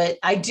it, but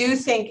I do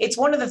think it's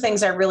one of the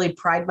things I really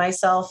pride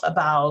myself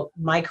about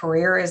my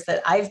career is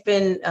that I've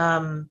been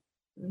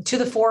to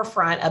the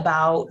forefront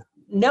about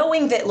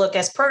knowing that, look,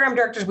 as program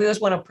directors, we always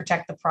want to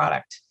protect the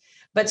product.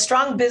 But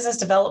strong business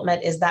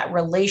development is that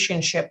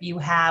relationship you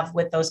have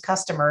with those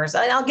customers.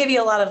 And I'll give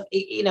you a lot of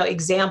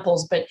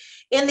examples, but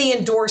in the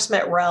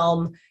endorsement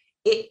realm,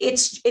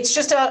 it's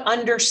just about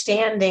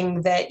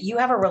understanding that you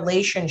have a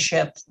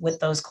relationship with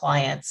those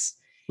clients.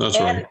 That's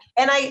right.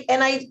 And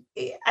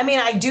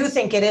I do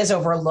think it is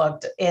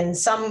overlooked in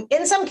some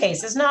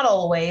cases, not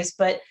always,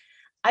 but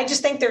I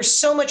just think there's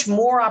so much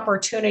more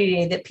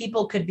opportunity that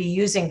people could be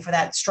using for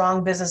that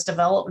strong business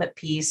development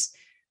piece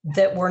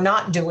that we're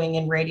not doing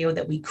in radio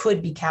that we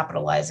could be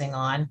capitalizing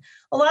on.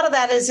 A lot of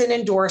that is in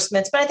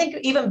endorsements, but I think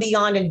even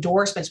beyond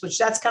endorsements, which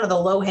that's kind of the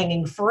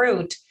low-hanging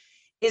fruit,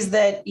 is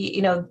that,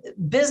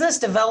 business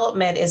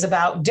development is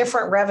about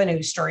different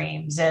revenue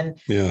streams. And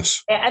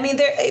yes, I mean,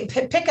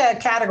 pick a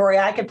category.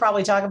 I could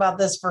probably talk about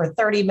this for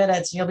 30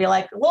 minutes. And you'll be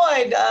like,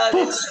 Loyd,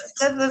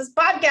 this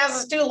podcast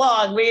is too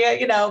long.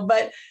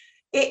 But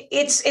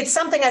it's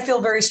something I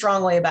feel very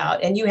strongly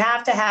about. And you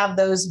have to have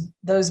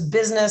those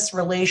business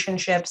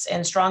relationships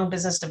and strong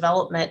business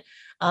development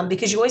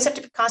because you always have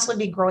to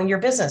constantly be growing your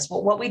business.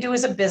 What we do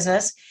as a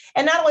business,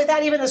 and not only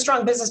that, even the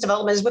strong business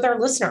development is with our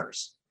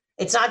listeners.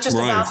 It's not just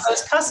about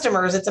those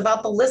customers, it's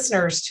about the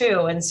listeners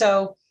too. And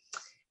so,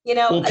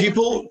 well,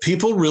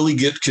 people really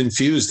get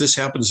confused. This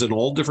happens in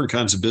all different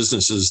kinds of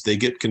businesses. They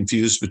get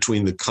confused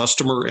between the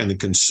customer and the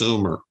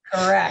consumer.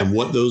 Correct. And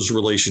what those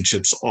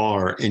relationships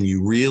are. And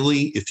you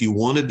really, if you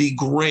want to be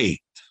great,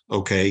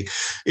 okay,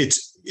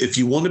 if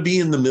you want to be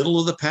in the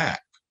middle of the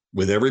pack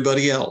with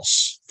everybody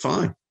else,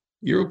 fine,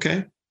 you're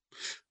okay.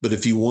 But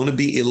if you want to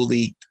be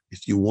elite,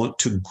 if you want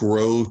to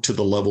grow to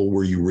the level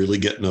where you really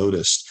get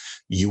noticed,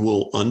 you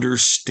will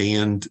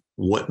understand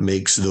what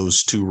makes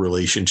those two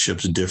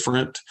relationships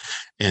different,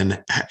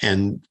 and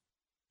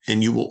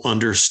you will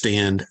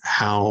understand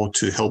how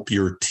to help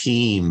your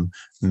team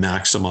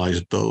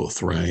maximize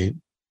both, right?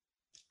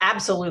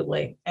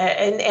 Absolutely.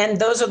 And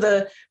those are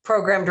the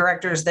program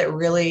directors that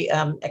really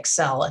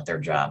excel at their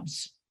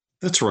jobs.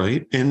 That's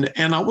right. And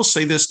I will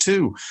say this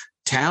too,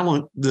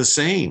 talent, the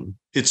same.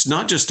 It's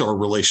not just our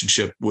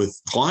relationship with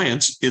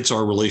clients, it's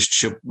our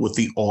relationship with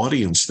the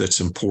audience that's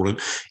important.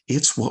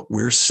 It's what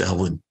we're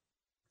selling.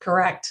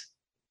 Correct.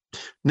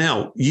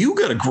 Now, you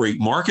got a great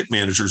market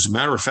manager. As a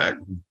matter of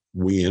fact,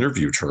 we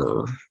interviewed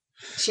her.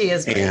 She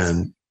is great.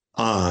 And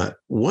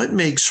what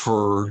makes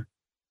her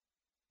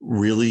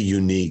really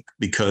unique?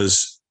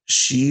 Because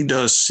she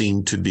does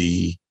seem to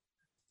be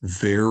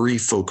very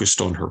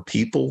focused on her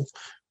people,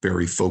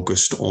 very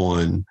focused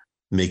on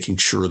making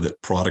sure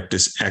that product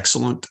is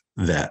excellent,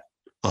 that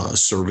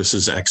service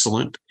is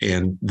excellent,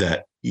 and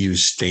that you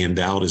stand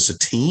out as a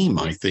team,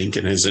 I think,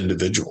 and as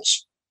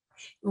individuals.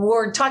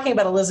 we're talking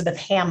about Elizabeth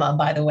Hama,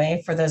 by the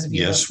way, for those of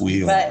you. Yes,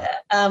 we are.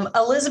 But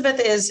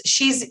Elizabeth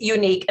she's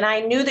unique. And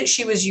I knew that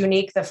she was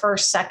unique the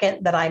first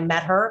second that I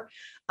met her.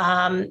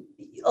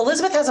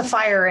 Elizabeth has a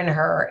fire in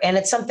her, and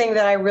it's something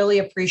that I really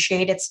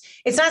appreciate.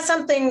 It's not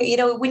something,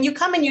 when you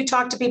come and you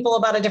talk to people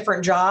about a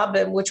different job,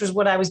 which was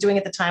what I was doing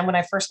at the time when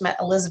I first met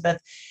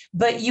Elizabeth,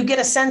 but you get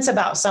a sense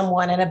about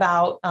someone and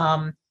about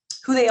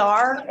who they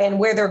are and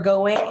where they're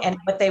going and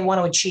what they want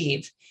to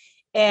achieve.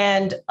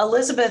 And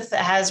Elizabeth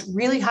has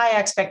really high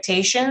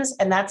expectations,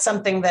 and that's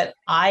something that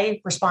I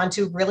respond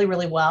to really,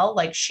 really well.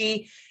 Like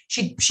she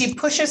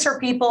pushes her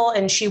people,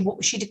 and she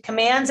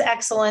commands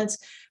excellence,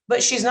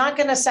 but she's not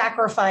going to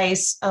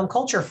sacrifice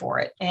culture for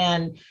it.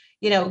 And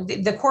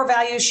the core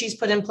values she's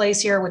put in place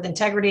here with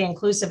integrity,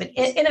 inclusive,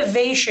 and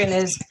innovation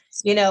is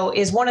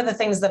one of the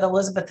things that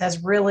Elizabeth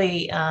has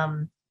really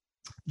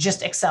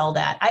just excelled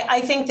at. I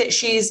think that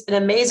she's an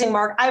amazing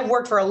I've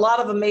worked for a lot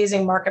of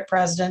amazing market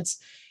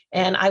presidents,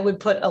 and I would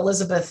put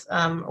Elizabeth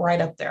right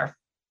up there.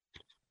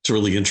 It's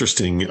really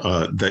interesting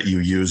that you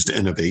used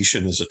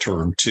innovation as a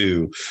term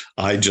too.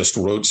 I just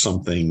wrote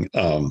something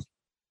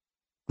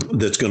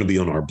that's going to be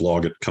on our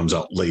blog. It comes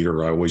out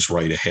later. I always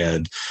write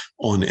ahead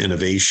on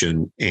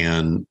innovation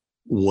and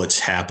what's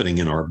happening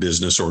in our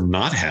business or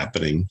not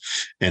happening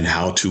and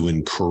how to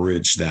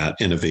encourage that.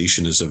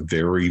 Innovation is a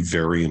very,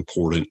 very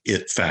important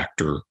it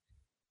factor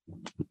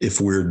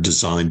if we're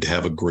designed to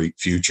have a great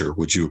future.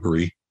 Would you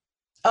agree?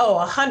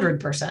 Oh,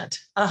 100%.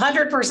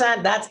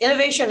 100%. That's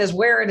innovation is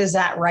where it is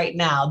at right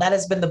now. That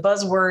has been the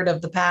buzzword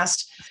of the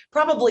past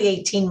probably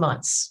 18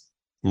 months.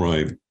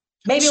 Right.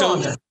 Maybe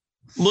longer.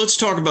 Let's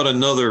talk about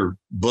another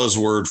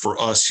buzzword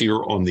for us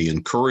here on the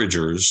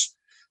Encouragers,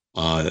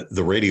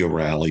 the Radio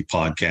Rally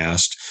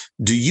podcast.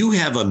 Do you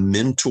have a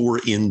mentor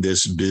in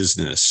this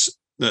business?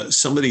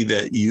 Somebody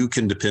that you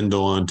can depend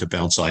on to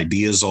bounce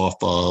ideas off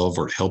of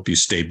or help you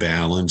stay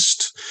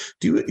balanced?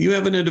 Do you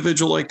have an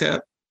individual like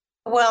that?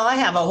 Well, I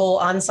have a whole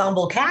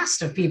ensemble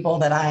cast of people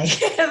that I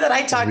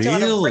talk to.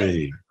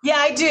 Really? Yeah,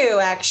 I do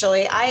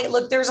actually.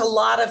 There's a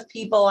lot of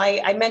people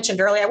I mentioned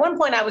earlier. At one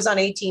point I was on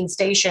 18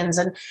 stations,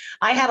 and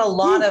I had a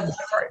lot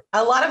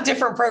of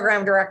different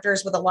program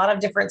directors with a lot of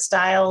different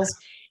styles.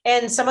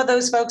 And some of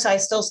those folks I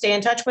still stay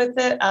in touch with,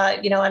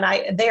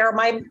 and they are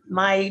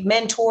my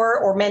mentor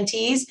or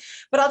mentees.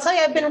 But I'll tell you,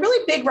 I've been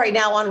really big right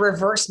now on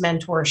reverse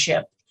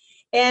mentorship.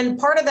 And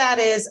part of that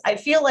is I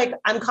feel like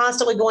I'm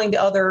constantly going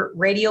to other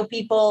radio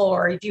people,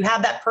 or if you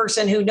have that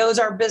person who knows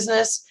our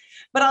business.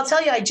 But I'll tell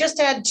you, I just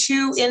had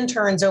 2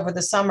 interns over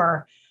the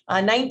summer,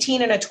 a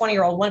 19 and a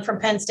 20-year-old, one from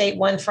Penn State,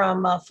 one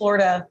from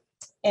Florida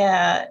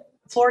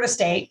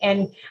State.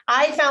 And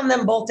I found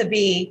them both to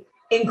be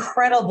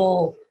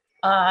incredible.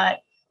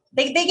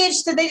 They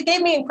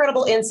gave me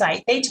incredible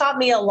insight. They taught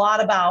me a lot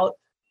about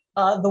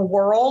the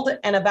world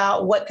and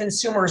about what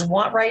consumers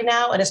want right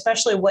now, and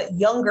especially what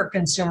younger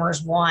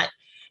consumers want.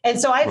 And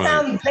so I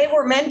found they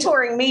were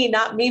mentoring me,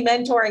 not me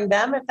mentoring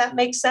them, if that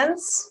makes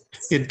sense.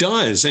 It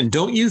does. And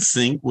don't you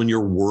think when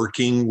you're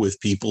working with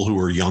people who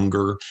are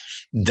younger,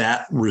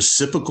 that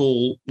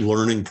reciprocal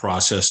learning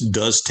process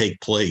does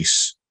take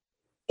place?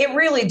 It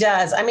really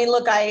does. I mean,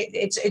 look,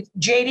 it's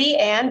JD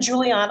and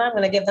Juliana. I'm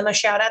going to give them a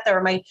shout out. They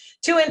were my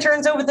 2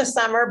 interns over the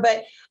summer.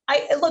 But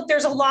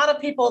there's a lot of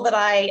people that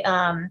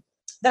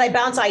I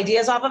bounce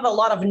ideas off of, a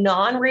lot of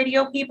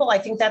non-radio people. I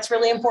think that's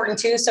really important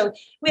too. So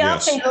we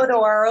often go to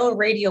our own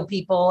radio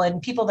people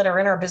and people that are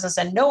in our business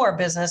and know our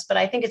business, but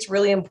I think it's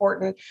really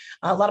important.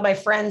 A lot of my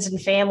friends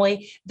and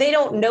family, they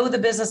don't know the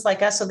business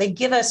like us. So they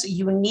give us a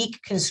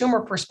unique consumer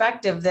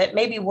perspective that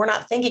maybe we're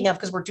not thinking of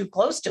because we're too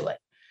close to it.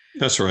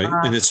 That's right.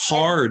 And it's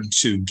hard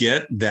to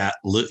get that,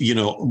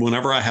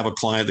 whenever I have a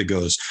client that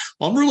goes,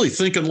 I'm really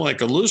thinking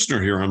like a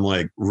listener here. I'm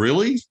like,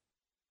 really?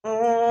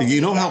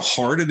 You know how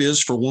hard it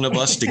is for one of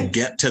us to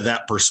get to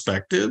that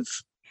perspective?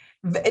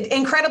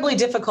 Incredibly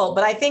difficult.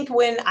 But I think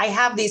when I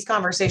have these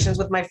conversations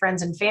with my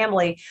friends and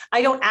family,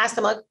 I don't ask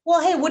them like,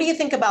 well, hey, what do you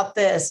think about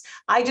this?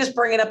 I just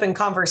bring it up in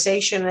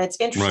conversation, and it's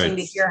interesting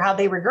to hear how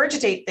they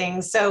regurgitate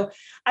things. So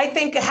I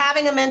think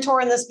having a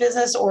mentor in this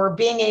business or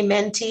being a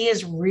mentee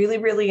is really,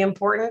 really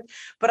important.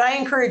 But I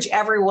encourage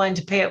everyone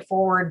to pay it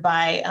forward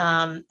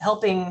by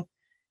helping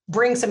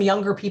bring some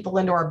younger people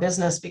into our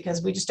business,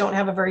 because we just don't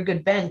have a very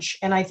good bench.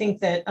 And I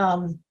think that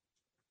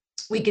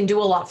we can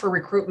do a lot for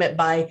recruitment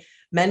by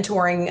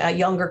mentoring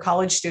younger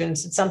college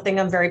students. It's something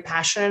I'm very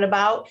passionate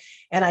about,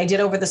 and I did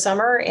over the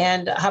summer.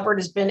 And Hubbard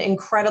has been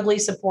incredibly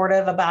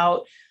supportive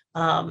about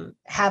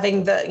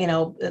having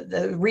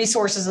the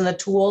resources and the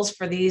tools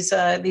for these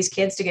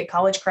kids to get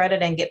college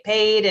credit and get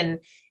paid. And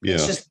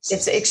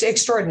it's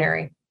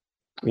extraordinary.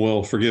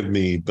 Well, forgive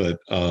me, but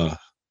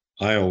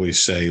I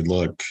always say,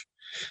 look,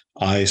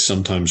 I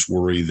sometimes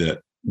worry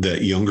that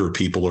younger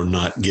people are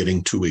not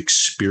getting to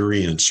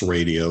experience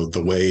radio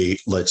the way,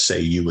 let's say,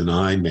 you and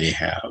I may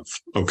have.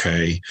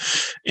 Okay.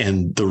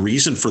 And the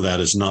reason for that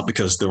is not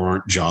because there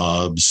aren't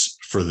jobs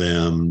for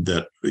them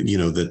that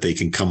they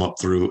can come up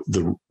through.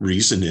 The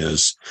reason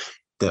is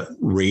that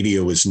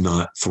radio is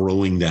not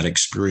throwing that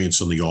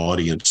experience on the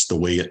audience the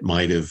way it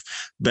might have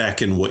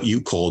back in what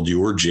you called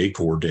your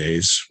J-Core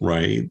days,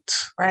 right?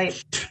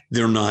 Right.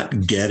 They're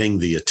not getting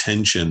the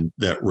attention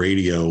that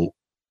radio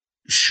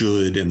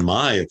should, in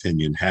my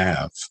opinion,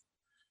 have.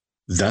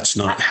 That's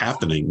not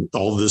happening.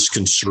 All this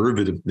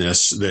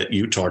conservativeness that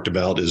you talked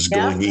about is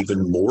going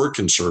even more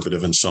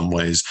conservative in some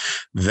ways.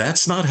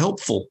 That's not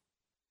helpful.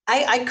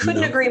 I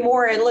couldn't agree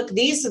more. And look,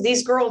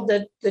 these girls,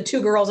 the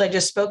two girls I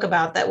just spoke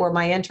about that were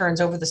my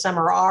interns over the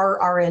summer are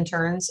our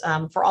interns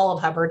for all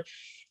of Hubbard.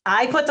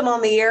 I put them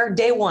on the air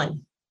day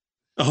one.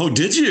 Oh,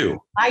 did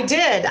you? I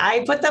did.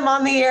 I put them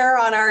on the air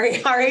on our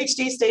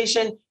HD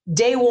station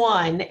day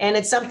one. And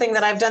it's something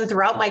that I've done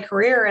throughout my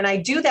career. And I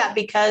do that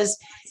because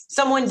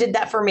someone did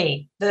that for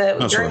me.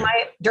 During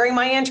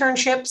my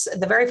internships,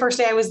 the very first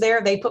day I was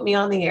there, they put me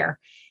on the air.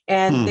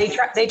 And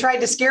they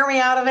tried to scare me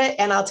out of it.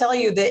 And I'll tell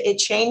you that it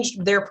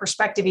changed their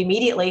perspective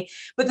immediately.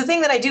 But the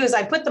thing that I do is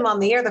I put them on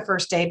the air the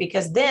first day,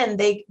 because then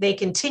they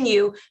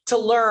continue to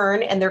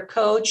learn and they're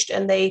coached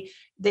and they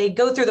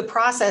go through the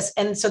process.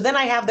 And so then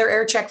I have their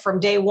air check from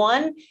day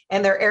one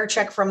and their air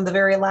check from the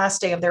very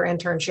last day of their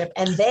internship.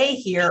 And they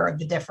hear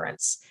the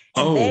difference.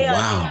 And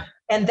wow.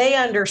 And they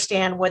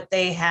understand what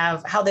they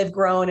have, how they've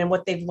grown and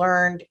what they've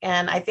learned.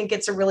 And I think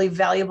it's a really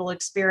valuable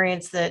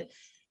experience that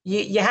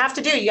you have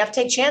to do. You have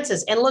to take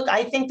chances. And look,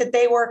 I think that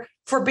they were,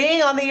 for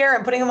being on the air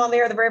and putting them on the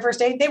air the very first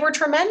day, they were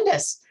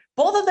tremendous.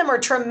 Both of them are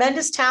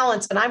tremendous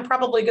talents. And I'm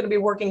probably going to be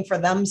working for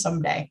them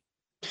someday.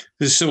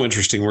 This is so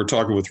interesting. We're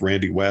talking with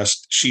Randi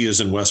West. She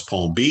is in West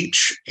Palm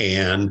Beach,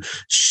 and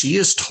she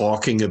is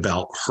talking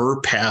about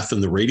her path in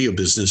the radio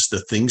business,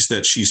 the things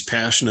that she's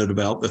passionate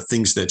about, the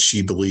things that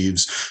she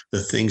believes,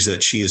 the things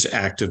that she is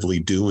actively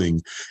doing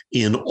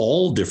in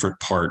all different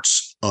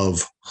parts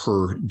of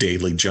her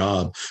daily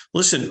job.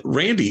 Listen,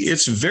 Randi,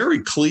 it's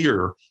very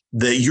clear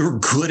that you're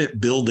good at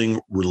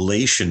building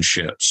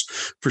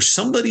relationships. For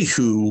somebody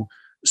who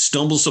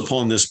stumbles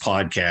upon this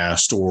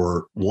podcast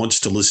or wants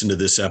to listen to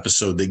this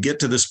episode, they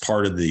get to this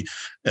part of the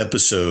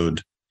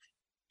episode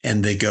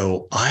and they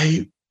go,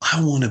 I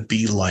want to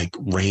be like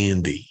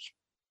Randi,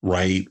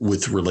 right?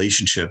 With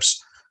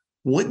relationships.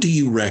 What do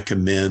you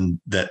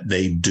recommend that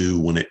they do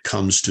when it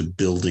comes to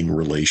building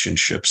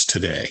relationships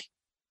today?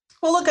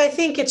 Well, look, I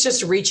think it's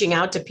just reaching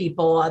out to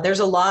people. There's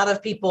a lot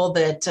of people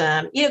that,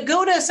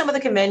 go to some of the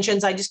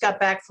conventions. I just got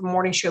back from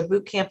Morning Show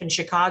Boot Camp in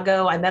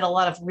Chicago. I met a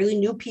lot of really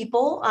new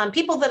people,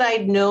 people that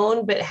I'd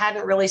known but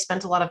hadn't really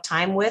spent a lot of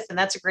time with. And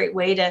that's a great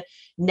way to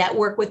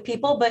network with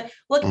people. But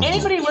look,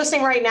 anybody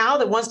listening right now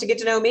that wants to get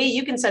to know me,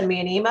 you can send me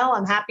an email.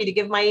 I'm happy to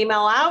give my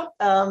email out,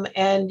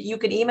 and you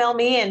can email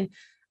me. And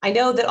I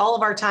know that all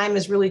of our time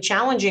is really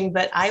challenging,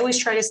 but I always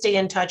try to stay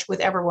in touch with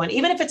everyone,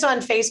 even if it's on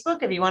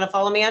Facebook. If you want to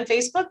follow me on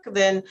Facebook,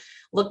 then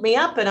look me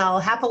up and I'll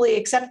happily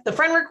accept the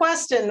friend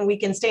request and we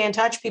can stay in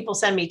touch. People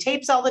send me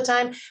tapes all the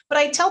time, but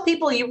I tell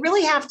people you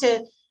really have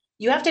to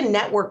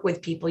network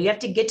with people. You have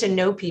to get to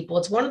know people.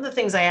 It's one of the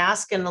things I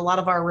ask in a lot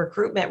of our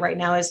recruitment right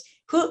now is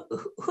who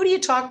do you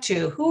talk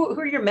to? Who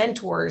are your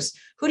mentors?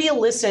 Who do you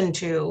listen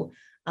to?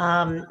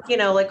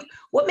 Like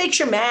what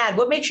makes you mad?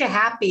 What makes you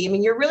happy? I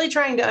mean, you're really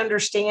trying to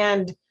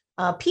understand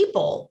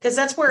people, because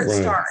that's where it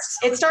starts.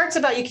 It starts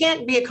about, you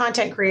can't be a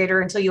content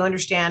creator until you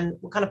understand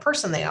what kind of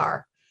person they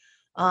are.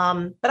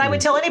 But I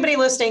would tell anybody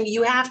listening,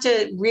 you have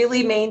to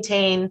really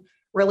maintain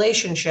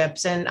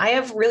relationships. And I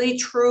have really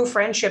true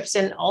friendships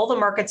in all the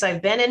markets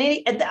I've been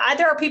in. And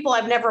there are people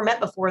I've never met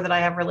before that I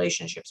have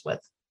relationships with.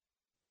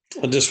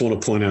 I just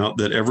want to point out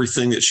that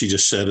everything that she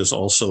just said is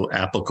also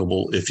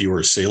applicable if you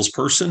are a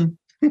salesperson.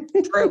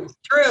 True.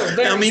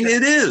 I mean,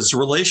 it is.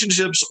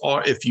 Relationships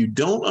are, if you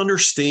don't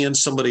understand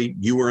somebody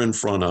you are in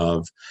front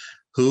of,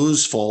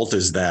 whose fault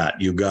is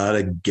that? You got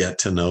to get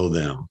to know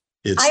them.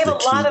 I have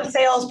a lot of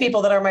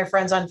salespeople that are my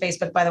friends on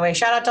Facebook, by the way.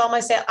 Shout out to all my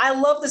sales. I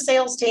love the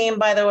sales team,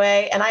 by the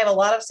way. And I have a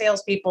lot of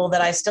salespeople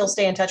that I still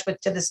stay in touch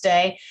with to this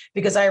day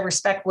because I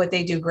respect what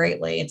they do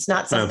greatly. It's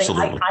not something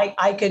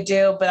I could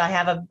do, but I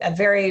have a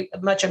very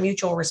much a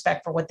mutual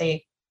respect for what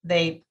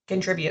they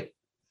contribute.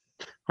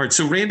 All right.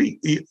 So, Randi,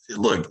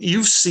 look,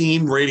 you've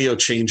seen radio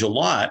change a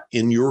lot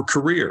in your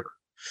career.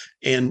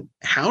 And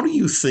how do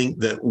you think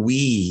that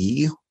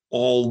we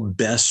all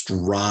best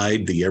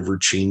ride the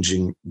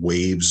ever-changing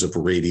waves of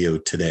radio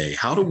today?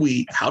 How do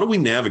we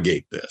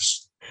navigate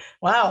this?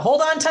 Wow.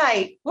 Hold on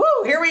tight. Woo,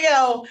 here we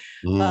go.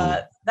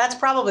 That's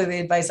probably the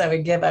advice I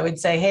would give. I would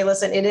say, hey,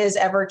 listen, it is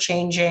ever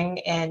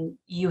changing and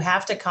you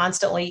have to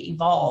constantly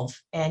evolve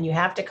and you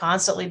have to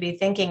constantly be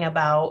thinking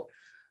about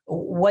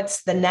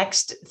what's the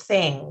next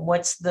thing?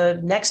 What's the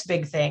next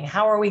big thing?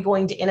 How are we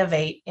going to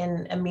innovate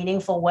in a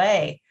meaningful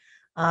way?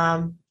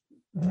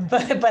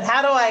 But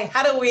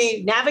how do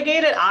we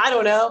navigate it? I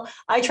don't know.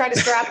 I try to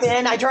strap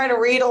in. I try to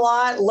read a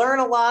lot, learn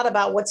a lot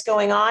about what's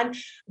going on.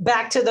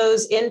 Back to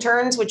those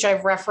interns, which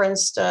I've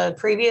referenced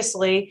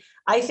previously.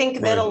 I think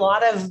that a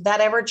lot of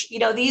that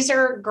these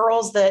are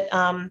girls that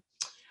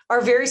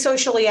are very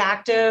socially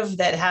active,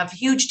 that have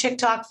huge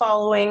TikTok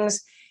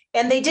followings,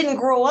 and they didn't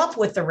grow up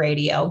with the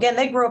radio. Again,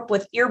 they grew up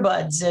with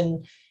earbuds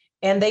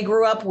and they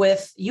grew up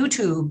with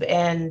YouTube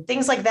and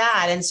things like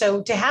that. And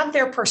so to have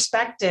their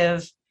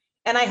perspective,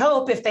 and I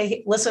hope if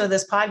they listen to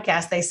this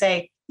podcast, they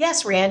say,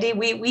 yes, Randy,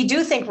 we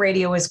do think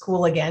radio is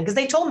cool again, because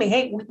they told me,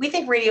 hey, we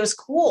think radio is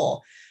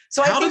cool.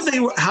 So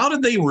how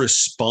did they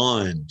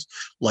respond?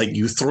 Like,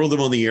 you throw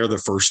them on the air the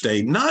first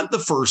day, not the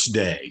first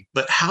day,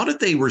 but how did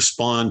they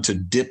respond to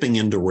dipping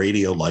into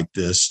radio like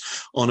this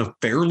on a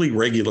fairly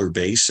regular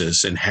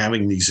basis and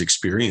having these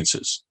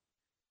experiences?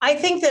 I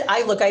think that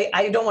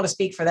I don't want to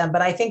speak for them,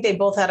 but I think they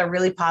both had a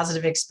really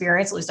positive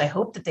experience. At least I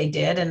hope that they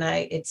did. And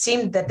it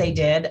seemed that they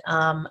did.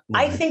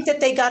 I think that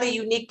they got a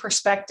unique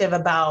perspective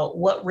about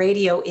what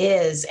radio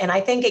is. And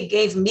I think it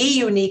gave me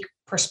unique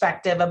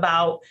perspective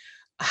about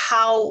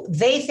how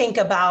they think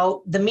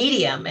about the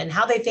medium and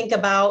how they think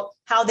about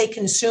how they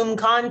consume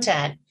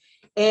content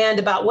and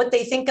about what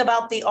they think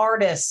about the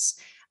artists.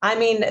 I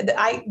mean,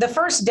 the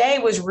first day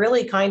was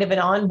really kind of an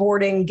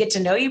onboarding, get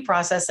to know you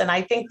process. And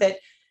I think that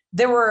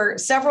there were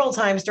several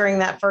times during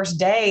that first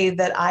day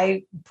that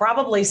I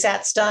probably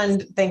sat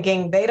stunned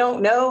thinking they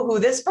don't know who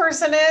this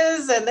person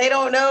is and they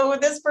don't know who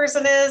this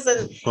person is.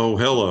 And oh,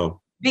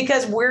 hello.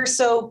 Because we're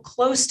so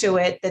close to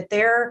it that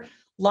their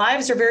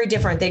lives are very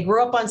different. They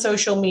grew up on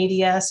social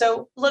media.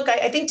 So look,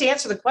 I think to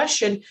answer the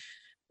question,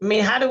 I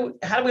mean, how do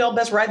we all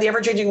best ride the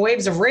ever-changing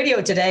waves of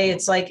radio today?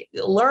 It's like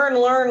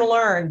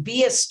learn,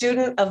 be a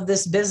student of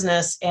this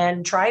business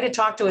and try to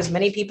talk to as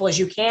many people as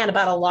you can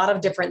about a lot of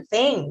different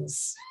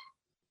things.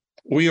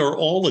 We are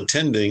all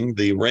attending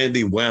the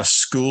Randy West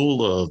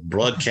School of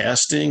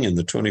Broadcasting in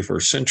the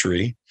 21st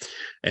Century.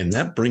 And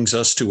that brings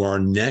us to our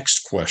next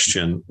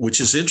question, which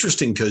is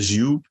interesting because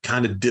you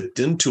kind of dipped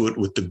into it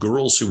with the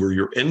girls who were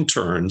your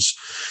interns.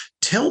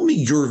 Tell me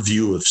your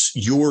view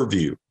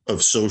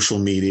of social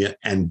media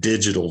and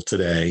digital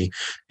today,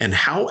 and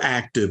how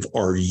active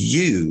are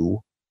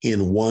you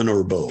in one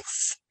or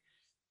both?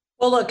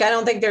 Well, look, I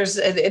don't think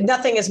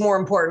nothing is more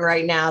important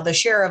right now. The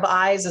share of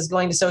eyes is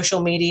going to social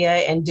media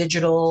and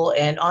digital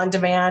and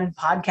on-demand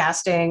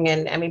podcasting.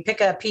 And I mean, pick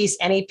a piece,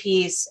 any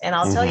piece. And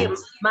I'll tell you,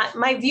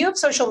 my view of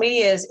social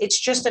media is it's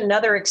just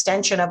another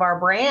extension of our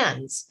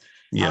brands.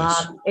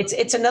 Yes.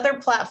 It's another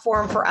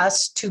platform for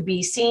us to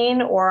be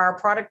seen or our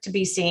product to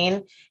be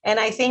seen. And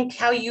I think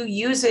how you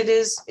use it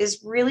is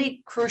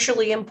really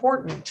crucially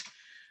important.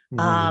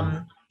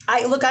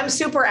 I'm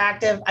super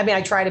active. I mean,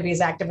 I try to be as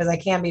active as I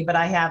can be, but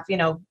I have,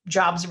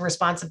 jobs and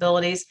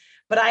responsibilities,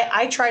 but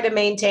I try to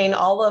maintain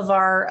all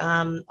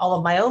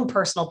of my own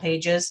personal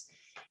pages.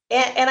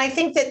 And I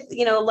think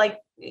that, like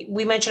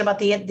we mentioned about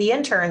the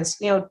interns,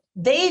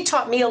 they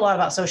taught me a lot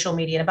about social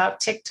media and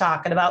about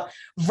TikTok and about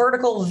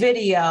vertical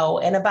video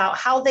and about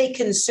how they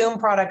consume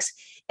products.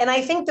 And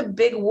I think the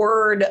big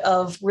word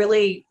of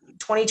really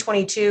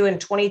 2022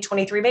 and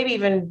 2023, maybe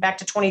even back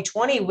to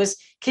 2020, was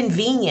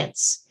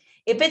convenience.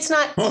 If it's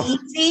not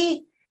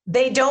easy,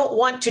 they don't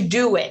want to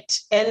do it.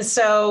 And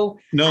so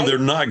they're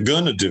not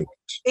going to do it.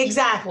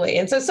 Exactly.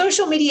 And so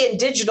social media and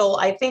digital,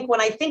 I think when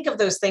I think of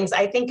those things,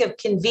 I think of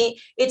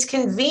it's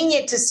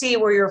convenient to see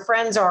where your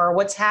friends are,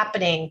 what's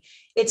happening.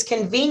 It's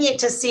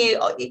convenient to see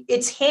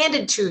it's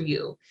handed to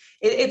you.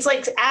 It's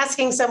like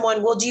asking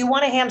someone, well, do you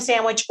want a ham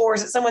sandwich? Or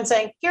is it someone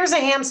saying, here's a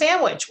ham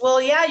sandwich? Well,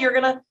 yeah, you're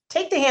going to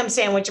take the ham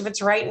sandwich if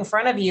it's right in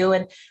front of you.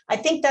 And I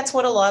think that's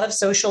what a lot of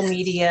social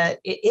media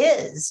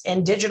is,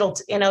 and digital.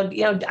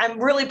 I'm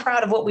really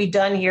proud of what we've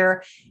done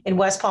here in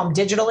West Palm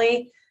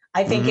digitally.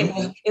 I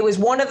think it was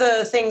one of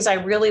the things I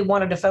really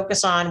wanted to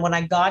focus on when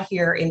I got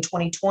here in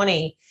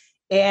 2020.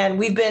 And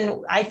we've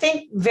been, I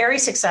think, very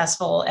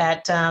successful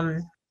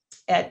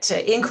at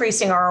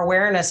increasing our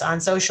awareness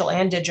on social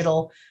and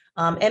digital.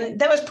 And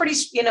that was pretty,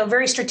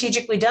 very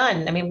strategically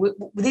done. I mean,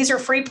 these are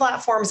free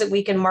platforms that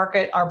we can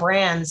market our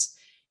brands,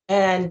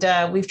 and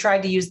we've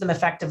tried to use them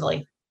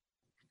effectively.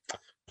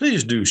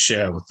 Please do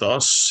share with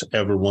us,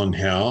 everyone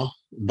here,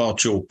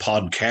 about your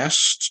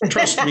podcast.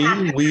 Trust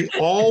me, we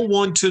all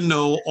want to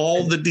know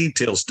all the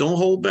details. Don't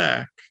hold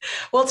back.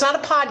 Well, it's not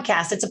a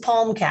podcast. It's a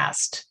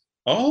Palmcast.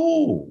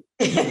 Oh.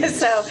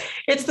 So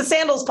it's the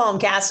Sandals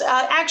Palmcast.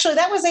 Actually,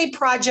 that was a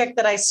project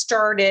that I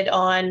started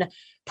on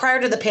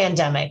prior to the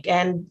pandemic.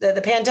 And the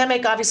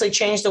pandemic obviously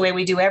changed the way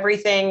we do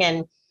everything.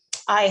 And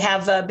I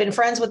have been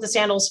friends with the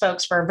Sandals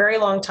folks for a very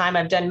long time.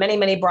 I've done many,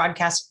 many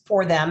broadcasts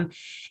for them.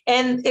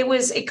 And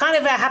it kind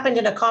of happened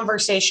in a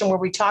conversation where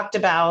we talked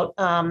about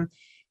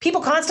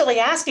people constantly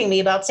asking me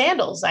about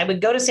sandals. I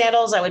would go to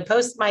Sandals, I would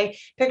post my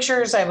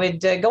pictures, I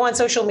would go on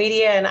social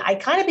media, and I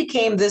kind of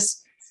became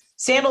this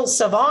sandals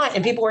savant.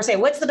 And people were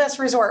saying, what's the best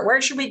resort?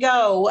 Where should we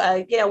go?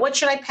 What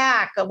should I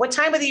pack? What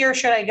time of the year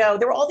should I go?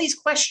 There were all these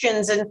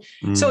questions. And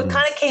so it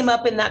kind of came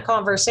up in that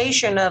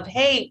conversation of,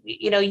 hey,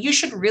 you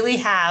should really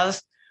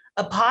have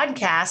a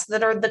podcast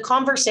that are the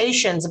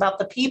conversations about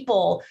the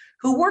people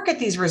who work at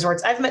these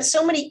resorts. I've met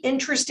so many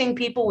interesting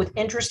people with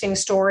interesting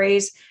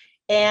stories.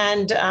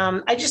 And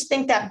I just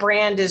think that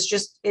brand it's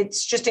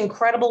just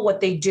incredible what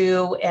they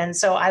do. And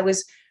so I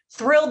was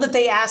thrilled that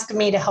they asked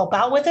me to help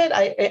out with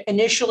it.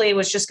 Initially, it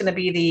was just going to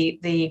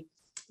be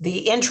the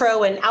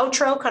intro and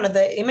outro, kind of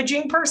the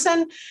imaging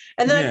person.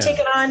 And then I've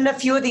taken on a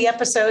few of the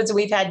episodes.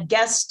 We've had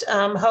guest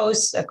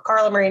hosts,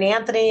 Carla Marie and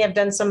Anthony have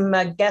done some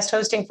guest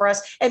hosting for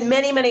us, and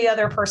many, many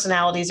other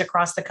personalities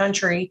across the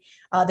country.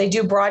 They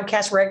do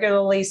broadcast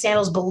regularly.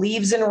 Sandals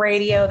believes in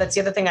radio. That's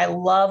the other thing I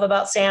love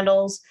about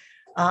Sandals.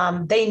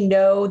 They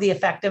know the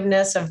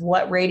effectiveness of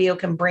what radio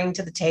can bring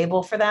to the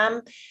table for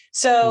them.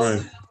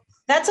 So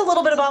that's a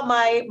little bit about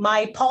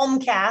my Palm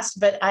cast,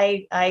 but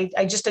I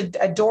just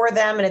adore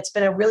them. And it's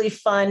been a really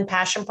fun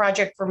passion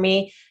project for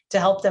me to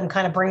help them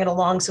kind of bring it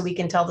along so we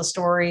can tell the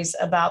stories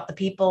about the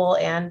people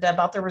and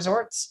about the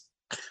resorts.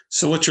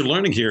 So what you're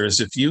learning here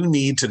is if you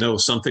need to know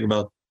something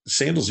about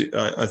Sandals,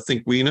 I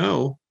think we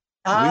know.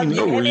 We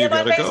know where you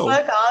got to go.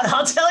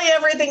 I'll tell you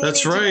everything.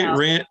 That's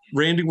right.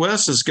 Randy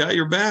West has got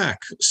your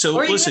back. So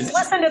or you listen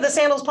to the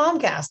Sandals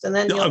Palmcast, and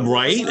then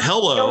hello,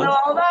 you'll know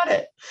all about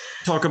it.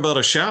 Talk about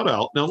a shout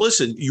out. Now,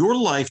 listen, your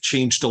life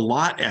changed a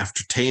lot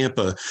after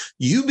Tampa.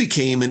 You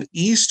became an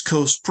East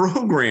Coast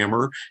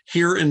programmer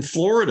here in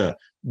Florida.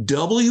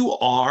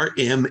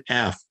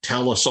 WRMF.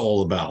 Tell us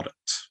all about it.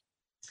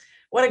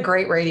 What a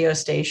great radio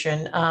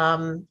station.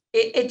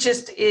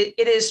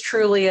 It is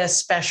truly a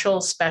special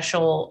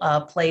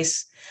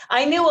place.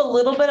 I knew a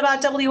little bit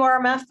about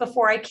WRMF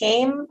before I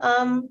came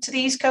to the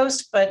East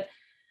Coast, but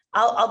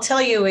I'll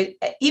tell you,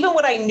 even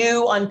what I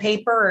knew on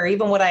paper, or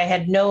even what I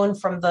had known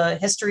from the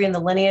history and the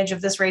lineage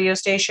of this radio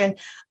station,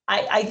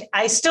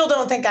 I still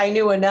don't think I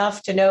knew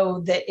enough to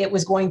know that it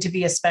was going to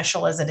be as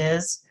special as it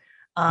is.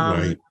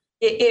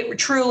 It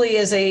truly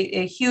is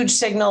a huge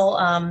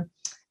signal.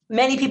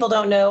 Many people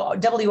don't know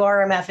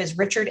WRMF is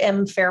Richard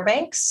M.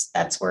 Fairbanks.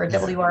 That's where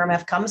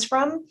WRMF comes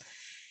from.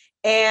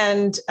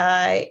 And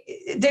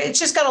it's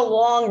just got a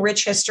long,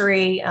 rich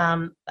history,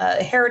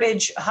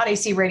 heritage, hot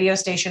AC radio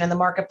station in the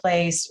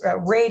marketplace,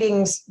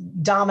 ratings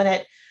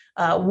dominant,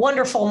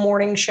 wonderful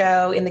morning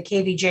show in the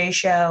KVJ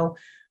show,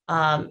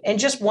 and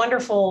just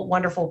wonderful,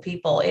 wonderful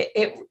people.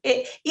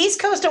 East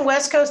Coast and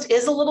West Coast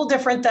is a little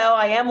different, though.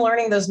 I am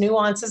learning those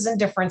nuances and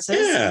differences.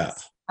 Yeah.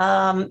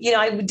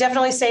 I would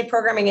definitely say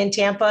programming in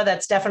Tampa,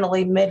 that's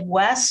definitely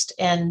Midwest,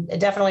 and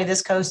definitely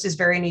this coast is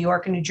very New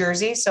York and New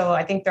Jersey. So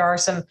I think there are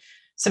some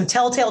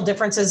telltale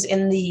differences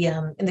in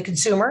the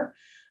consumer.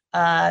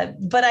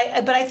 But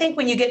I think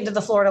when you get into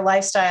the Florida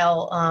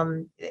lifestyle,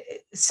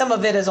 some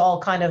of it is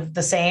all kind of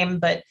the same,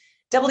 but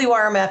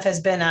WRMF has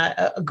been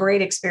a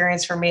great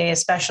experience for me, a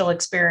special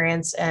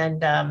experience,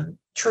 and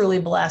truly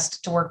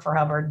blessed to work for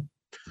Hubbard.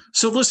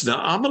 So listen,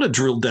 I'm going to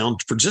drill down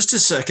for just a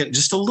second,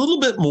 just a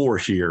little bit more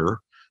here.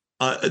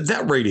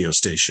 That radio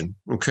station,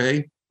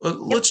 okay?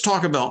 Let's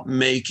talk about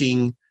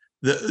making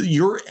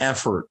your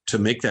effort to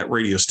make that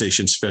radio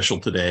station special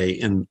today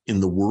in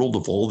the world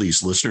of all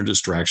these listener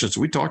distractions.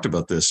 We talked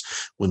about this.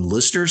 When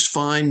listeners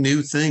find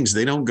new things,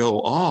 they don't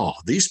go, oh,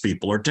 these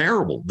people are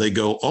terrible. They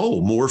go,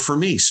 oh, more for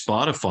me.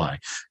 Spotify,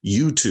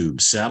 YouTube,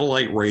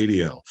 satellite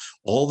radio,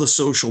 all the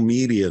social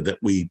media that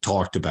we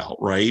talked about,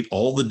 right?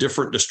 All the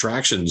different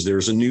distractions.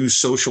 There's a new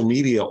social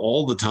media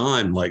all the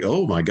time. Like,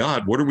 oh my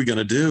God, what are we going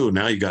to do?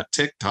 Now you got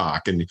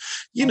TikTok, and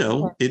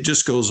it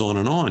just goes on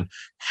and on.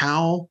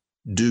 How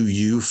do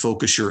you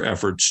focus your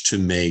efforts to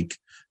make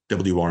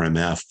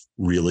WRMF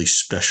really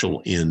special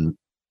in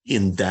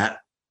that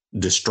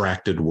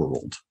distracted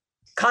world?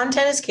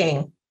 Content is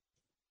king.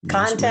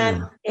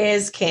 Content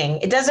is king.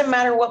 It doesn't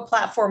matter what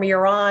platform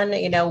you're on.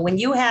 When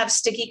you have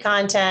sticky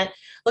content,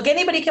 look,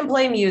 anybody can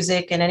play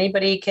music, and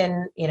anybody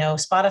can,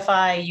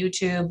 Spotify,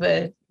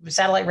 YouTube,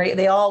 satellite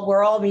radio.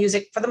 We're all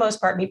music, for the most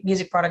part,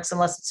 music products,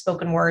 unless it's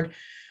spoken word.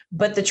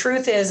 But the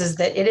truth is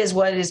that it is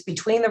what is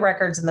between the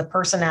records and the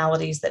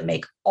personalities that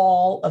make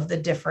all of the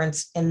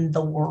difference in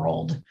the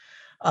world.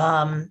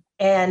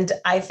 And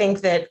I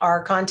think that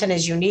our content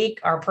is unique.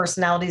 Our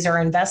personalities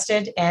are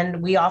invested,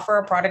 and we offer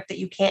a product that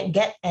you can't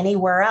get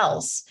anywhere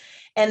else.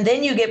 And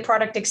then you get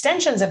product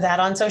extensions of that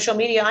on social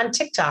media, on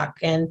TikTok.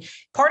 And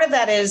part of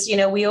that is,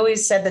 we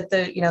always said that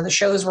the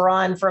shows were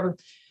on from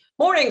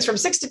mornings from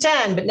 6 to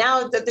 10, but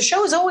now the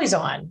show is always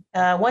on.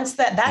 Once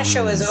that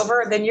show is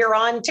over, then you're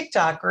on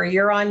TikTok or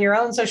you're on your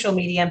own social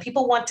media, and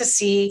people want to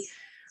see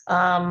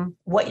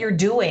what you're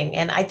doing.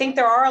 And I think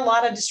there are a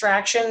lot of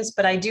distractions,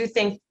 but I do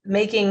think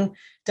making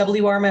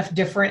WRMF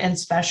different and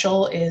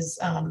special is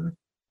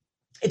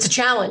it's a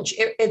challenge.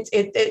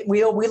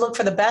 We look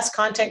for the best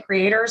content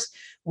creators.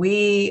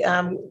 We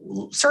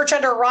search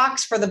under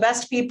rocks for the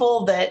best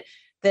people that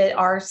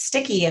are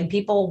sticky and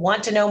people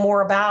want to know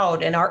more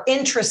about and are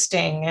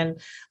interesting,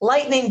 and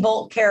lightning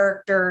bolt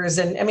characters.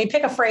 And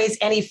pick a phrase,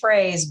 any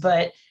phrase,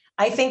 but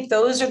I think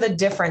those are the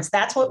difference.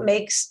 That's what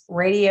makes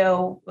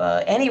radio,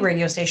 any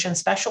radio station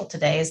special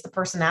today, is the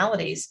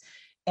personalities.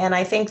 And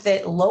I think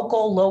that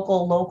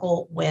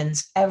local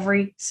wins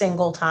every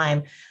single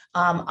time.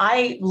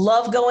 I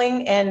love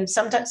going, and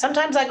sometimes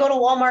I go to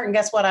Walmart, and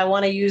guess what? I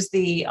want to use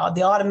the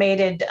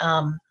automated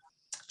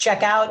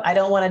checkout. I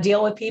don't want to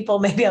deal with people.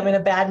 Maybe I'm in a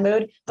bad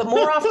mood, but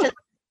more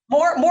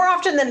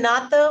often than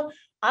not, though,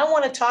 I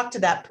want to talk to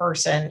that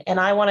person, and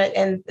I want to.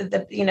 And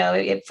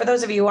for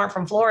those of you who aren't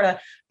from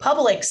Florida,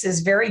 Publix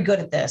is very good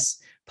at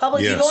this.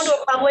 Publix, you go into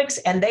a Publix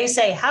and they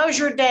say, how's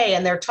your day?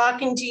 And they're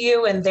talking to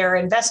you and they're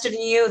invested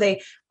in you.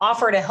 They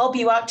offer to help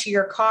you out to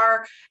your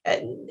car.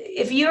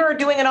 If you're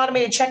doing an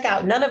automated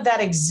checkout, none of that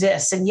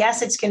exists. And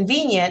yes, it's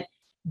convenient,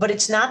 but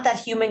it's not that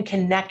human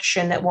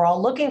connection that we're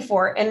all looking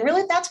for. And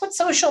really, that's what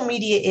social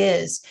media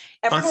is.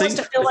 Everyone wants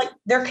to feel like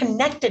they're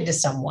connected to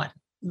someone.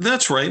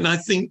 That's right. And I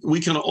think we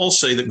can all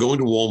say that going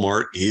to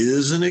Walmart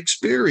is an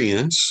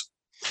experience,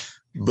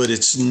 but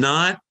it's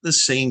not the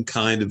same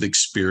kind of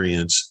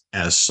experience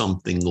as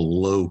something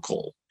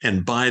local.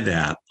 And by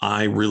that,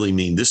 I really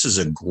mean this is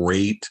a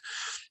great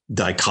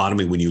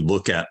dichotomy when you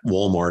look at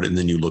Walmart and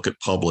then you look at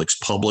Publix.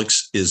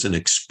 Publix is an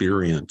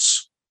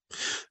experience.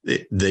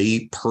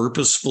 They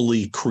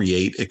purposefully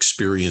create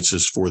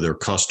experiences for their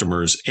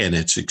customers, and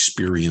it's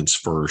experience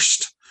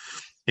first.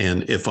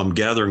 And if I'm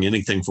gathering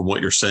anything from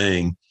what you're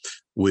saying,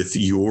 with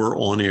your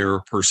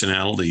on-air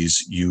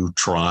personalities, you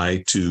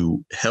try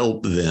to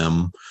help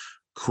them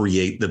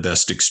create the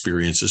best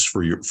experiences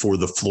for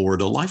the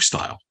Florida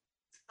lifestyle.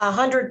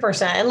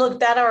 100%. And look,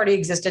 that already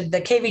existed.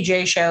 The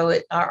KVJ show,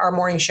 our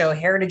morning show,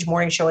 Heritage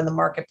Morning Show in the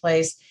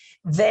marketplace,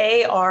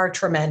 they are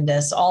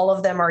tremendous. All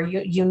of them are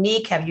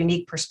unique, have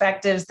unique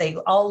perspectives. They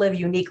all live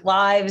unique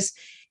lives.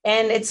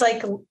 And it's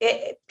like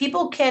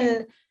people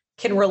can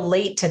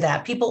relate to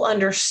that. People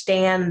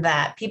understand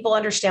that. People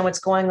understand what's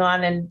going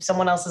on in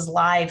someone else's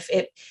life.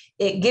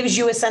 It gives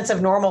you a sense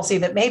of normalcy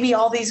that maybe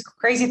all these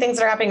crazy things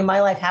that are happening in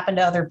my life happen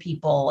to other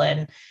people.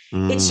 And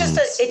it's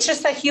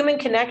just a human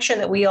connection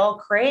that we all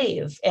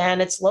crave,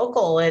 and it's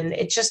local, and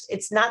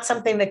it's not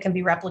something that can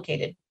be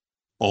replicated.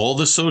 All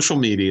the social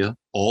media,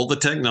 all the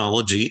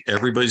technology,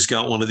 everybody's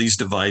got one of these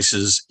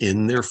devices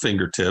in their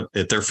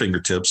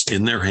fingertips,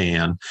 in their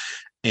hand.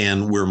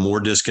 And we're more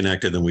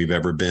disconnected than we've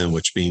ever been,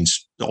 which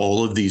means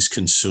all of these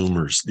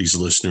consumers, these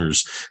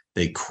listeners,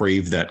 they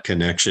crave that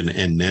connection.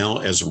 And now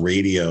as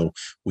radio,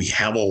 we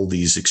have all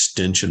these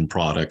extension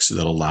products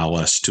that allow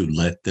us to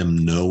let them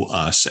know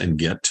us and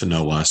get to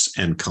know us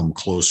and come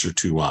closer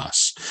to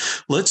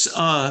us. Let's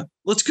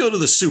go to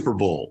the Super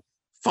Bowl.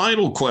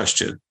 Final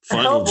question,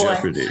 final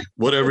Jeopardy,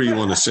 whatever you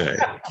want to say.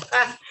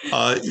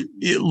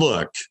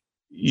 Look,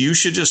 you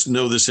should just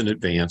know this in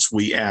advance.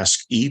 We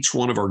ask each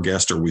one of our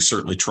guests, or we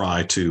certainly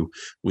try to,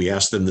 we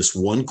ask them this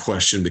one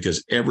question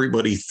because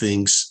everybody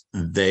thinks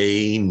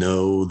they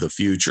know the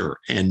future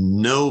and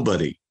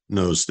nobody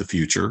knows the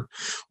future.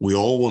 We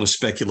all want to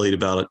speculate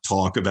about it,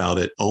 talk about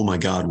it. Oh my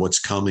God, what's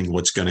coming?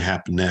 What's going to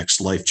happen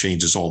next? Life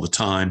changes all the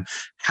time.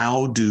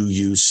 How do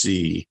you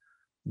see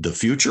the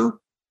future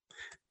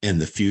and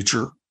the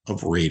future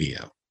of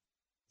radio?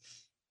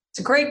 It's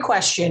a great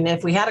question.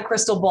 If we had a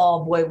crystal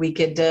ball, boy, we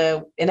could,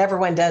 and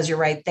everyone does, you're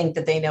right, think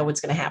that they know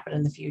what's going to happen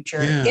in the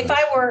future. Yeah. If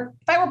I were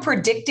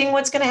predicting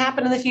what's going to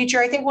happen in the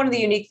future, I think one of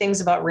the unique things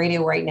about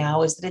radio right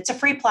now is that it's a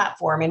free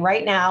platform. And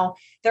right now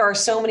there are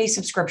so many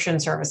subscription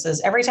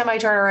services. Every time I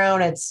turn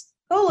around, it's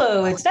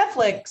Hulu, it's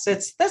Netflix,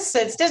 it's this,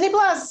 it's Disney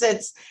Plus,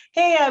 it's,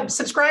 hey,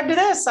 subscribe to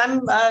this.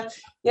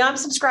 I'm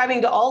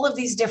subscribing to all of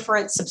these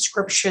different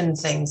subscription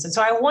things. And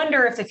so I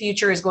wonder if the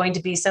future is going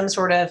to be some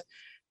sort of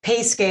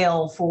pay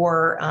scale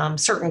for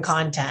certain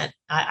content.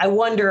 I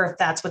wonder if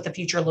that's what the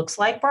future looks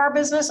like for our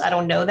business. I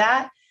don't know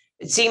that.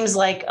 It seems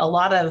like a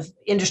lot of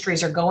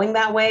industries are going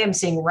that way. I'm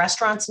seeing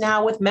restaurants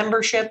now with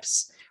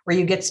memberships where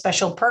you get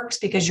special perks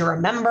because you're a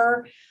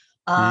member.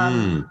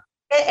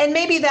 And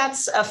maybe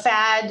that's a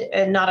fad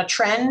and not a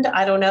trend.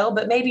 I don't know,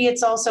 but maybe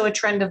it's also a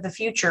trend of the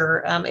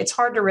future. It's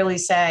hard to really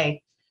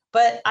say.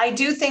 But I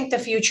do think the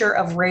future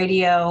of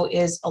radio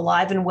is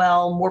alive and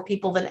well. More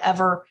people than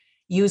ever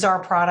use our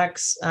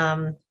products.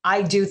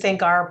 I do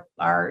think our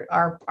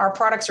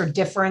products are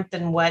different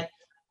than what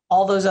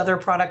all those other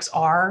products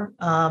are.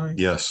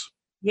 Yes.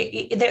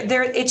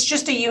 It's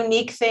just a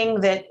unique thing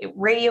that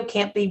radio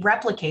can't be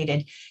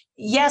replicated.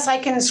 Yes, I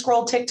can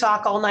scroll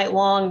TikTok all night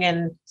long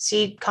and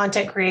see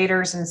content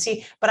creators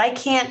but I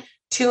can't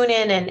tune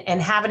in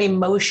and have an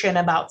emotion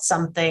about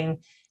something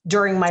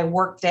during my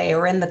workday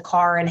or in the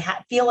car and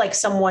feel like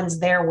someone's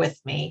there with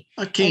me.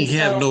 I can't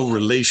have no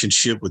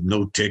relationship with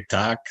no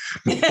TikTok.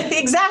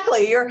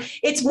 Exactly.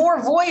 It's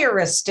more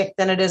voyeuristic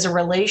than it is a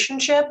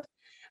relationship.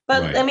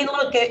 But right. I mean,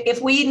 look,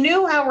 if we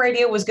knew how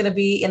radio was going to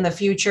be in the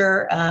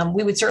future,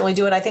 we would certainly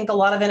do it. I think a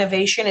lot of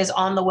innovation is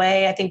on the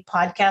way. I think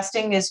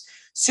podcasting is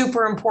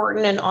super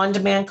important, and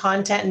on-demand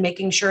content and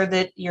making sure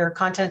that your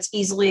content's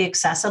easily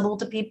accessible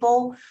to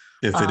people.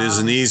 If it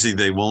isn't easy,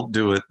 they won't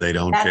do it. They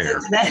don't care.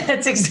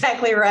 That's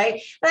exactly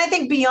right. And I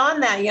think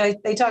beyond that,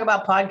 they talk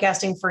about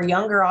podcasting for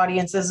younger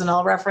audiences, and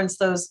I'll reference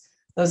those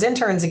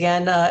interns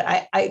again.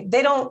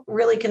 They don't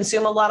really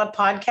consume a lot of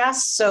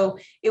podcasts, so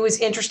it was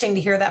interesting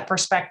to hear that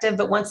perspective.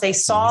 But once they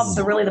saw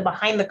the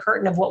behind the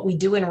curtain of what we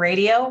do in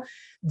radio,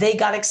 they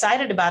got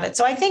excited about it.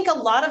 So I think a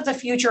lot of the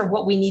future of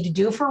what we need to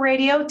do for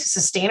radio to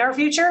sustain our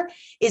future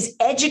is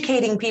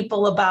educating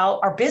people about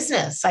our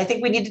business. I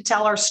think we need to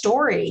tell our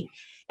story.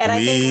 And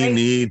we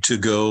need to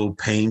go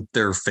paint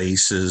their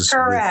faces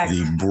with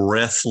the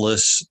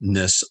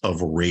breathlessness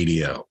of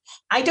radio.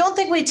 I don't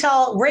think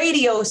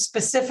radio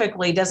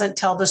specifically doesn't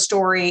tell the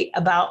story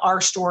about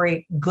our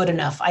story good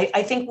enough.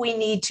 I think we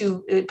need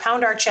to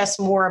pound our chests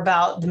more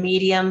about the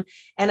medium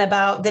and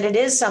about that it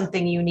is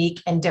something unique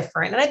and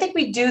different. And I think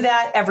we do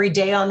that every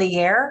day on the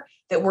air,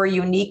 that we're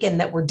unique and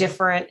that we're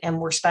different and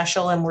we're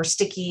special and we're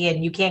sticky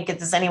and you can't get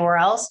this anywhere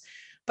else.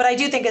 But I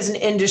do think as an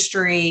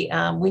industry,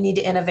 we need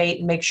to innovate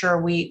and make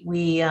sure we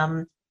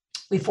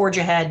forge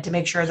ahead to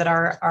make sure that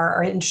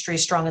our industry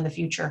is strong in the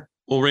future.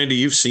 Well, Randy,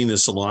 you've seen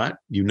this a lot.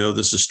 You know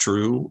this is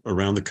true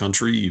around the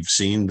country. You've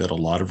seen that a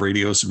lot of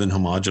radios have been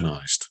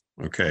homogenized.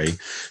 Okay.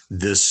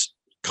 This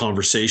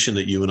conversation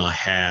that you and I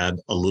had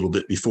a little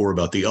bit before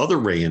about the other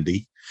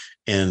Randy,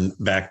 and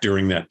back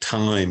during that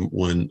time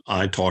when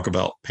I talk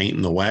about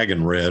painting the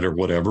wagon red or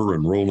whatever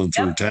and rolling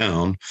through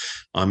town,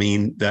 I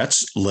mean,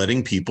 that's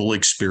letting people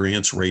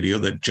experience radio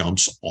that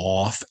jumps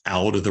off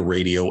out of the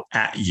radio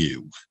at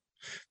you.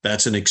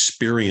 That's an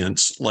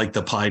experience like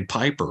the Pied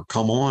Piper.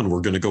 Come on,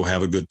 we're going to go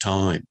have a good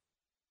time.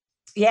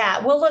 Yeah.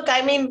 Well, look,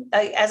 I mean,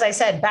 as I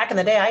said, back in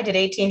the day, I did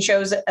 18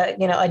 shows,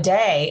 a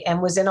day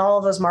and was in all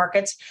of those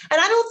markets. And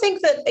I don't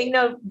think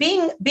that,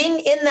 being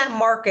in that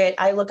market,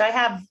 I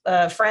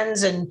have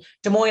friends in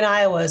Des Moines,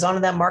 Iowa, is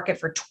on that market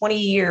for 20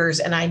 years.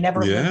 And I never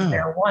moved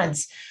there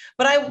once.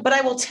 But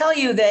I will tell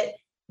you that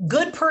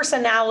good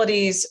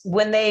personalities,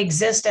 when they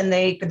exist and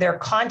their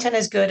content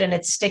is good and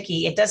it's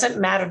sticky, it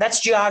doesn't matter. That's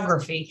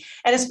geography.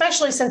 And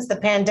especially since the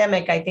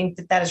pandemic, I think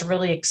that has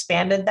really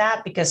expanded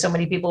that, because so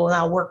many people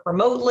now work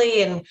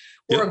remotely and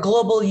we're a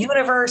global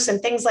universe and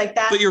things like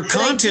that. But your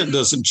content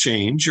doesn't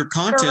change. Your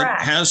content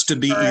has to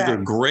be either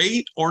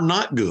great or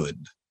not good.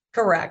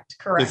 Correct.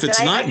 If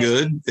it's not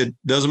good, it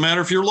doesn't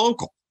matter if you're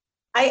local.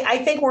 I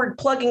think we're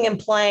plugging and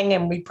playing,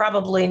 and we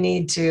probably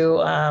need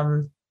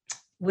to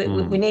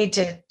we need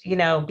to,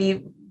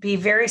 be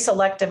very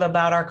selective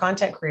about our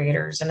content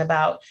creators and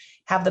about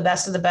have the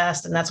best of the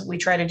best. And that's what we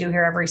try to do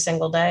here every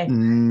single day.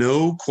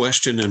 No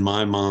question in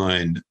my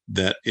mind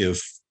that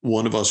if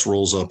one of us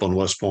rolls up on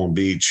West Palm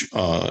Beach,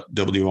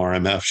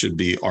 WRMF should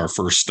be our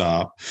first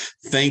stop.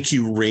 Thank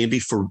you, Randy,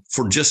 for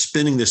just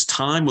spending this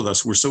time with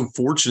us. We're so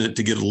fortunate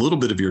to get a little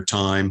bit of your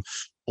time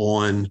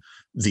on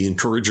the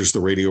Encouragers,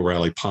 the Radio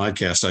Rally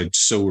podcast. I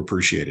so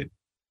appreciate it.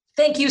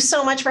 Thank you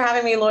so much for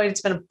having me, Loyd.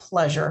 It's been a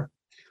pleasure.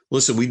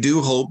 Listen, we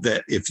do hope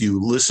that if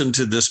you listen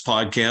to this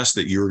podcast,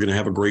 that you're going to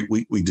have a great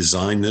week. We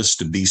designed this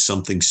to be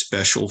something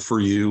special for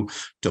you,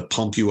 to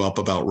pump you up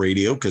about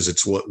radio, because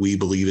it's what we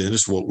believe in,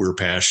 it's what we're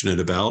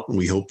passionate about. And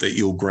we hope that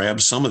you'll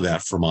grab some of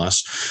that from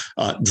us.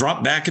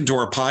 Drop back into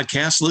our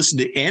podcast, listen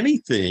to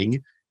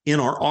anything in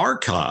our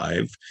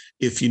archive.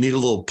 If you need a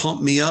little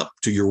pump me up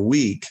to your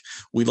week,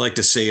 we'd like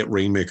to say at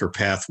Rainmaker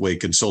Pathway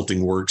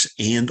Consulting Works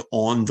and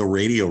on the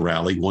Radio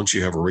Rally, once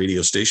you have a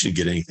radio station, you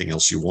get anything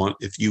else you want.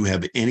 If you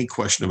have any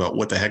question about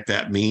what the heck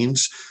that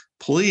means,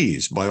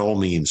 please, by all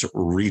means,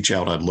 reach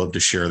out. I'd love to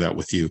share that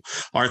with you.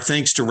 Our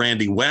thanks to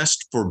Randy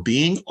West for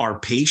being our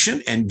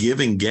patient and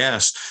giving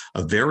guest.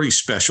 A very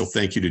special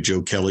thank you to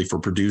Joe Kelly for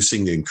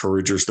producing the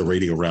Encouragers, the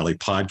Radio Rally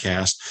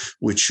podcast,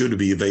 which should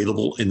be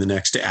available in the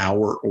next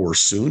hour or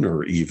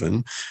sooner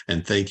even.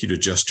 And thank you to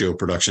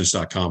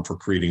JustJoeProductions.com for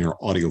creating our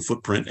audio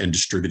footprint and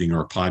distributing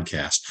our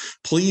podcast.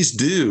 Please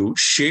do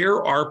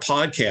share our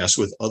podcast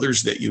with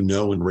others that you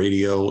know in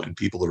radio and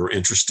people that are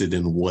interested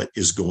in what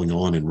is going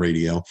on in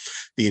radio.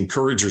 The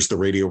Encouragers, the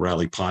Radio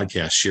Rally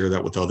podcast, share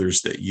that with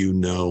others that you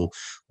know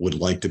would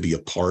like to be a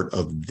part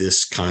of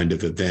this kind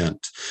of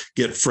event.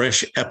 Get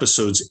fresh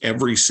episodes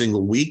every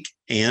single week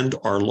and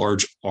our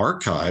large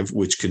archive,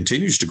 which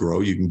continues to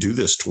grow. You can do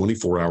this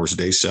 24 hours a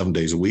day, 7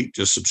 days a week.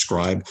 Just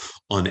subscribe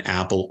on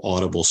Apple,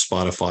 Audible,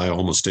 Spotify,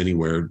 almost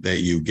anywhere that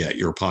you get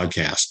your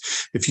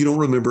podcast. If you don't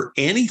remember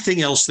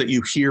anything else that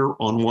you hear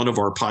on one of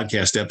our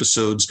podcast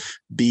episodes,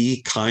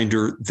 be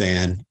kinder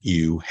than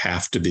you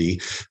have to be.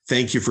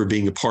 Thank you for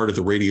being a part of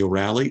the Radio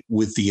Rally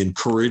with the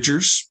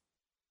Encouragers.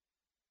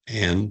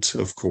 And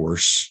of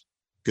course,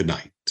 good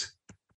night.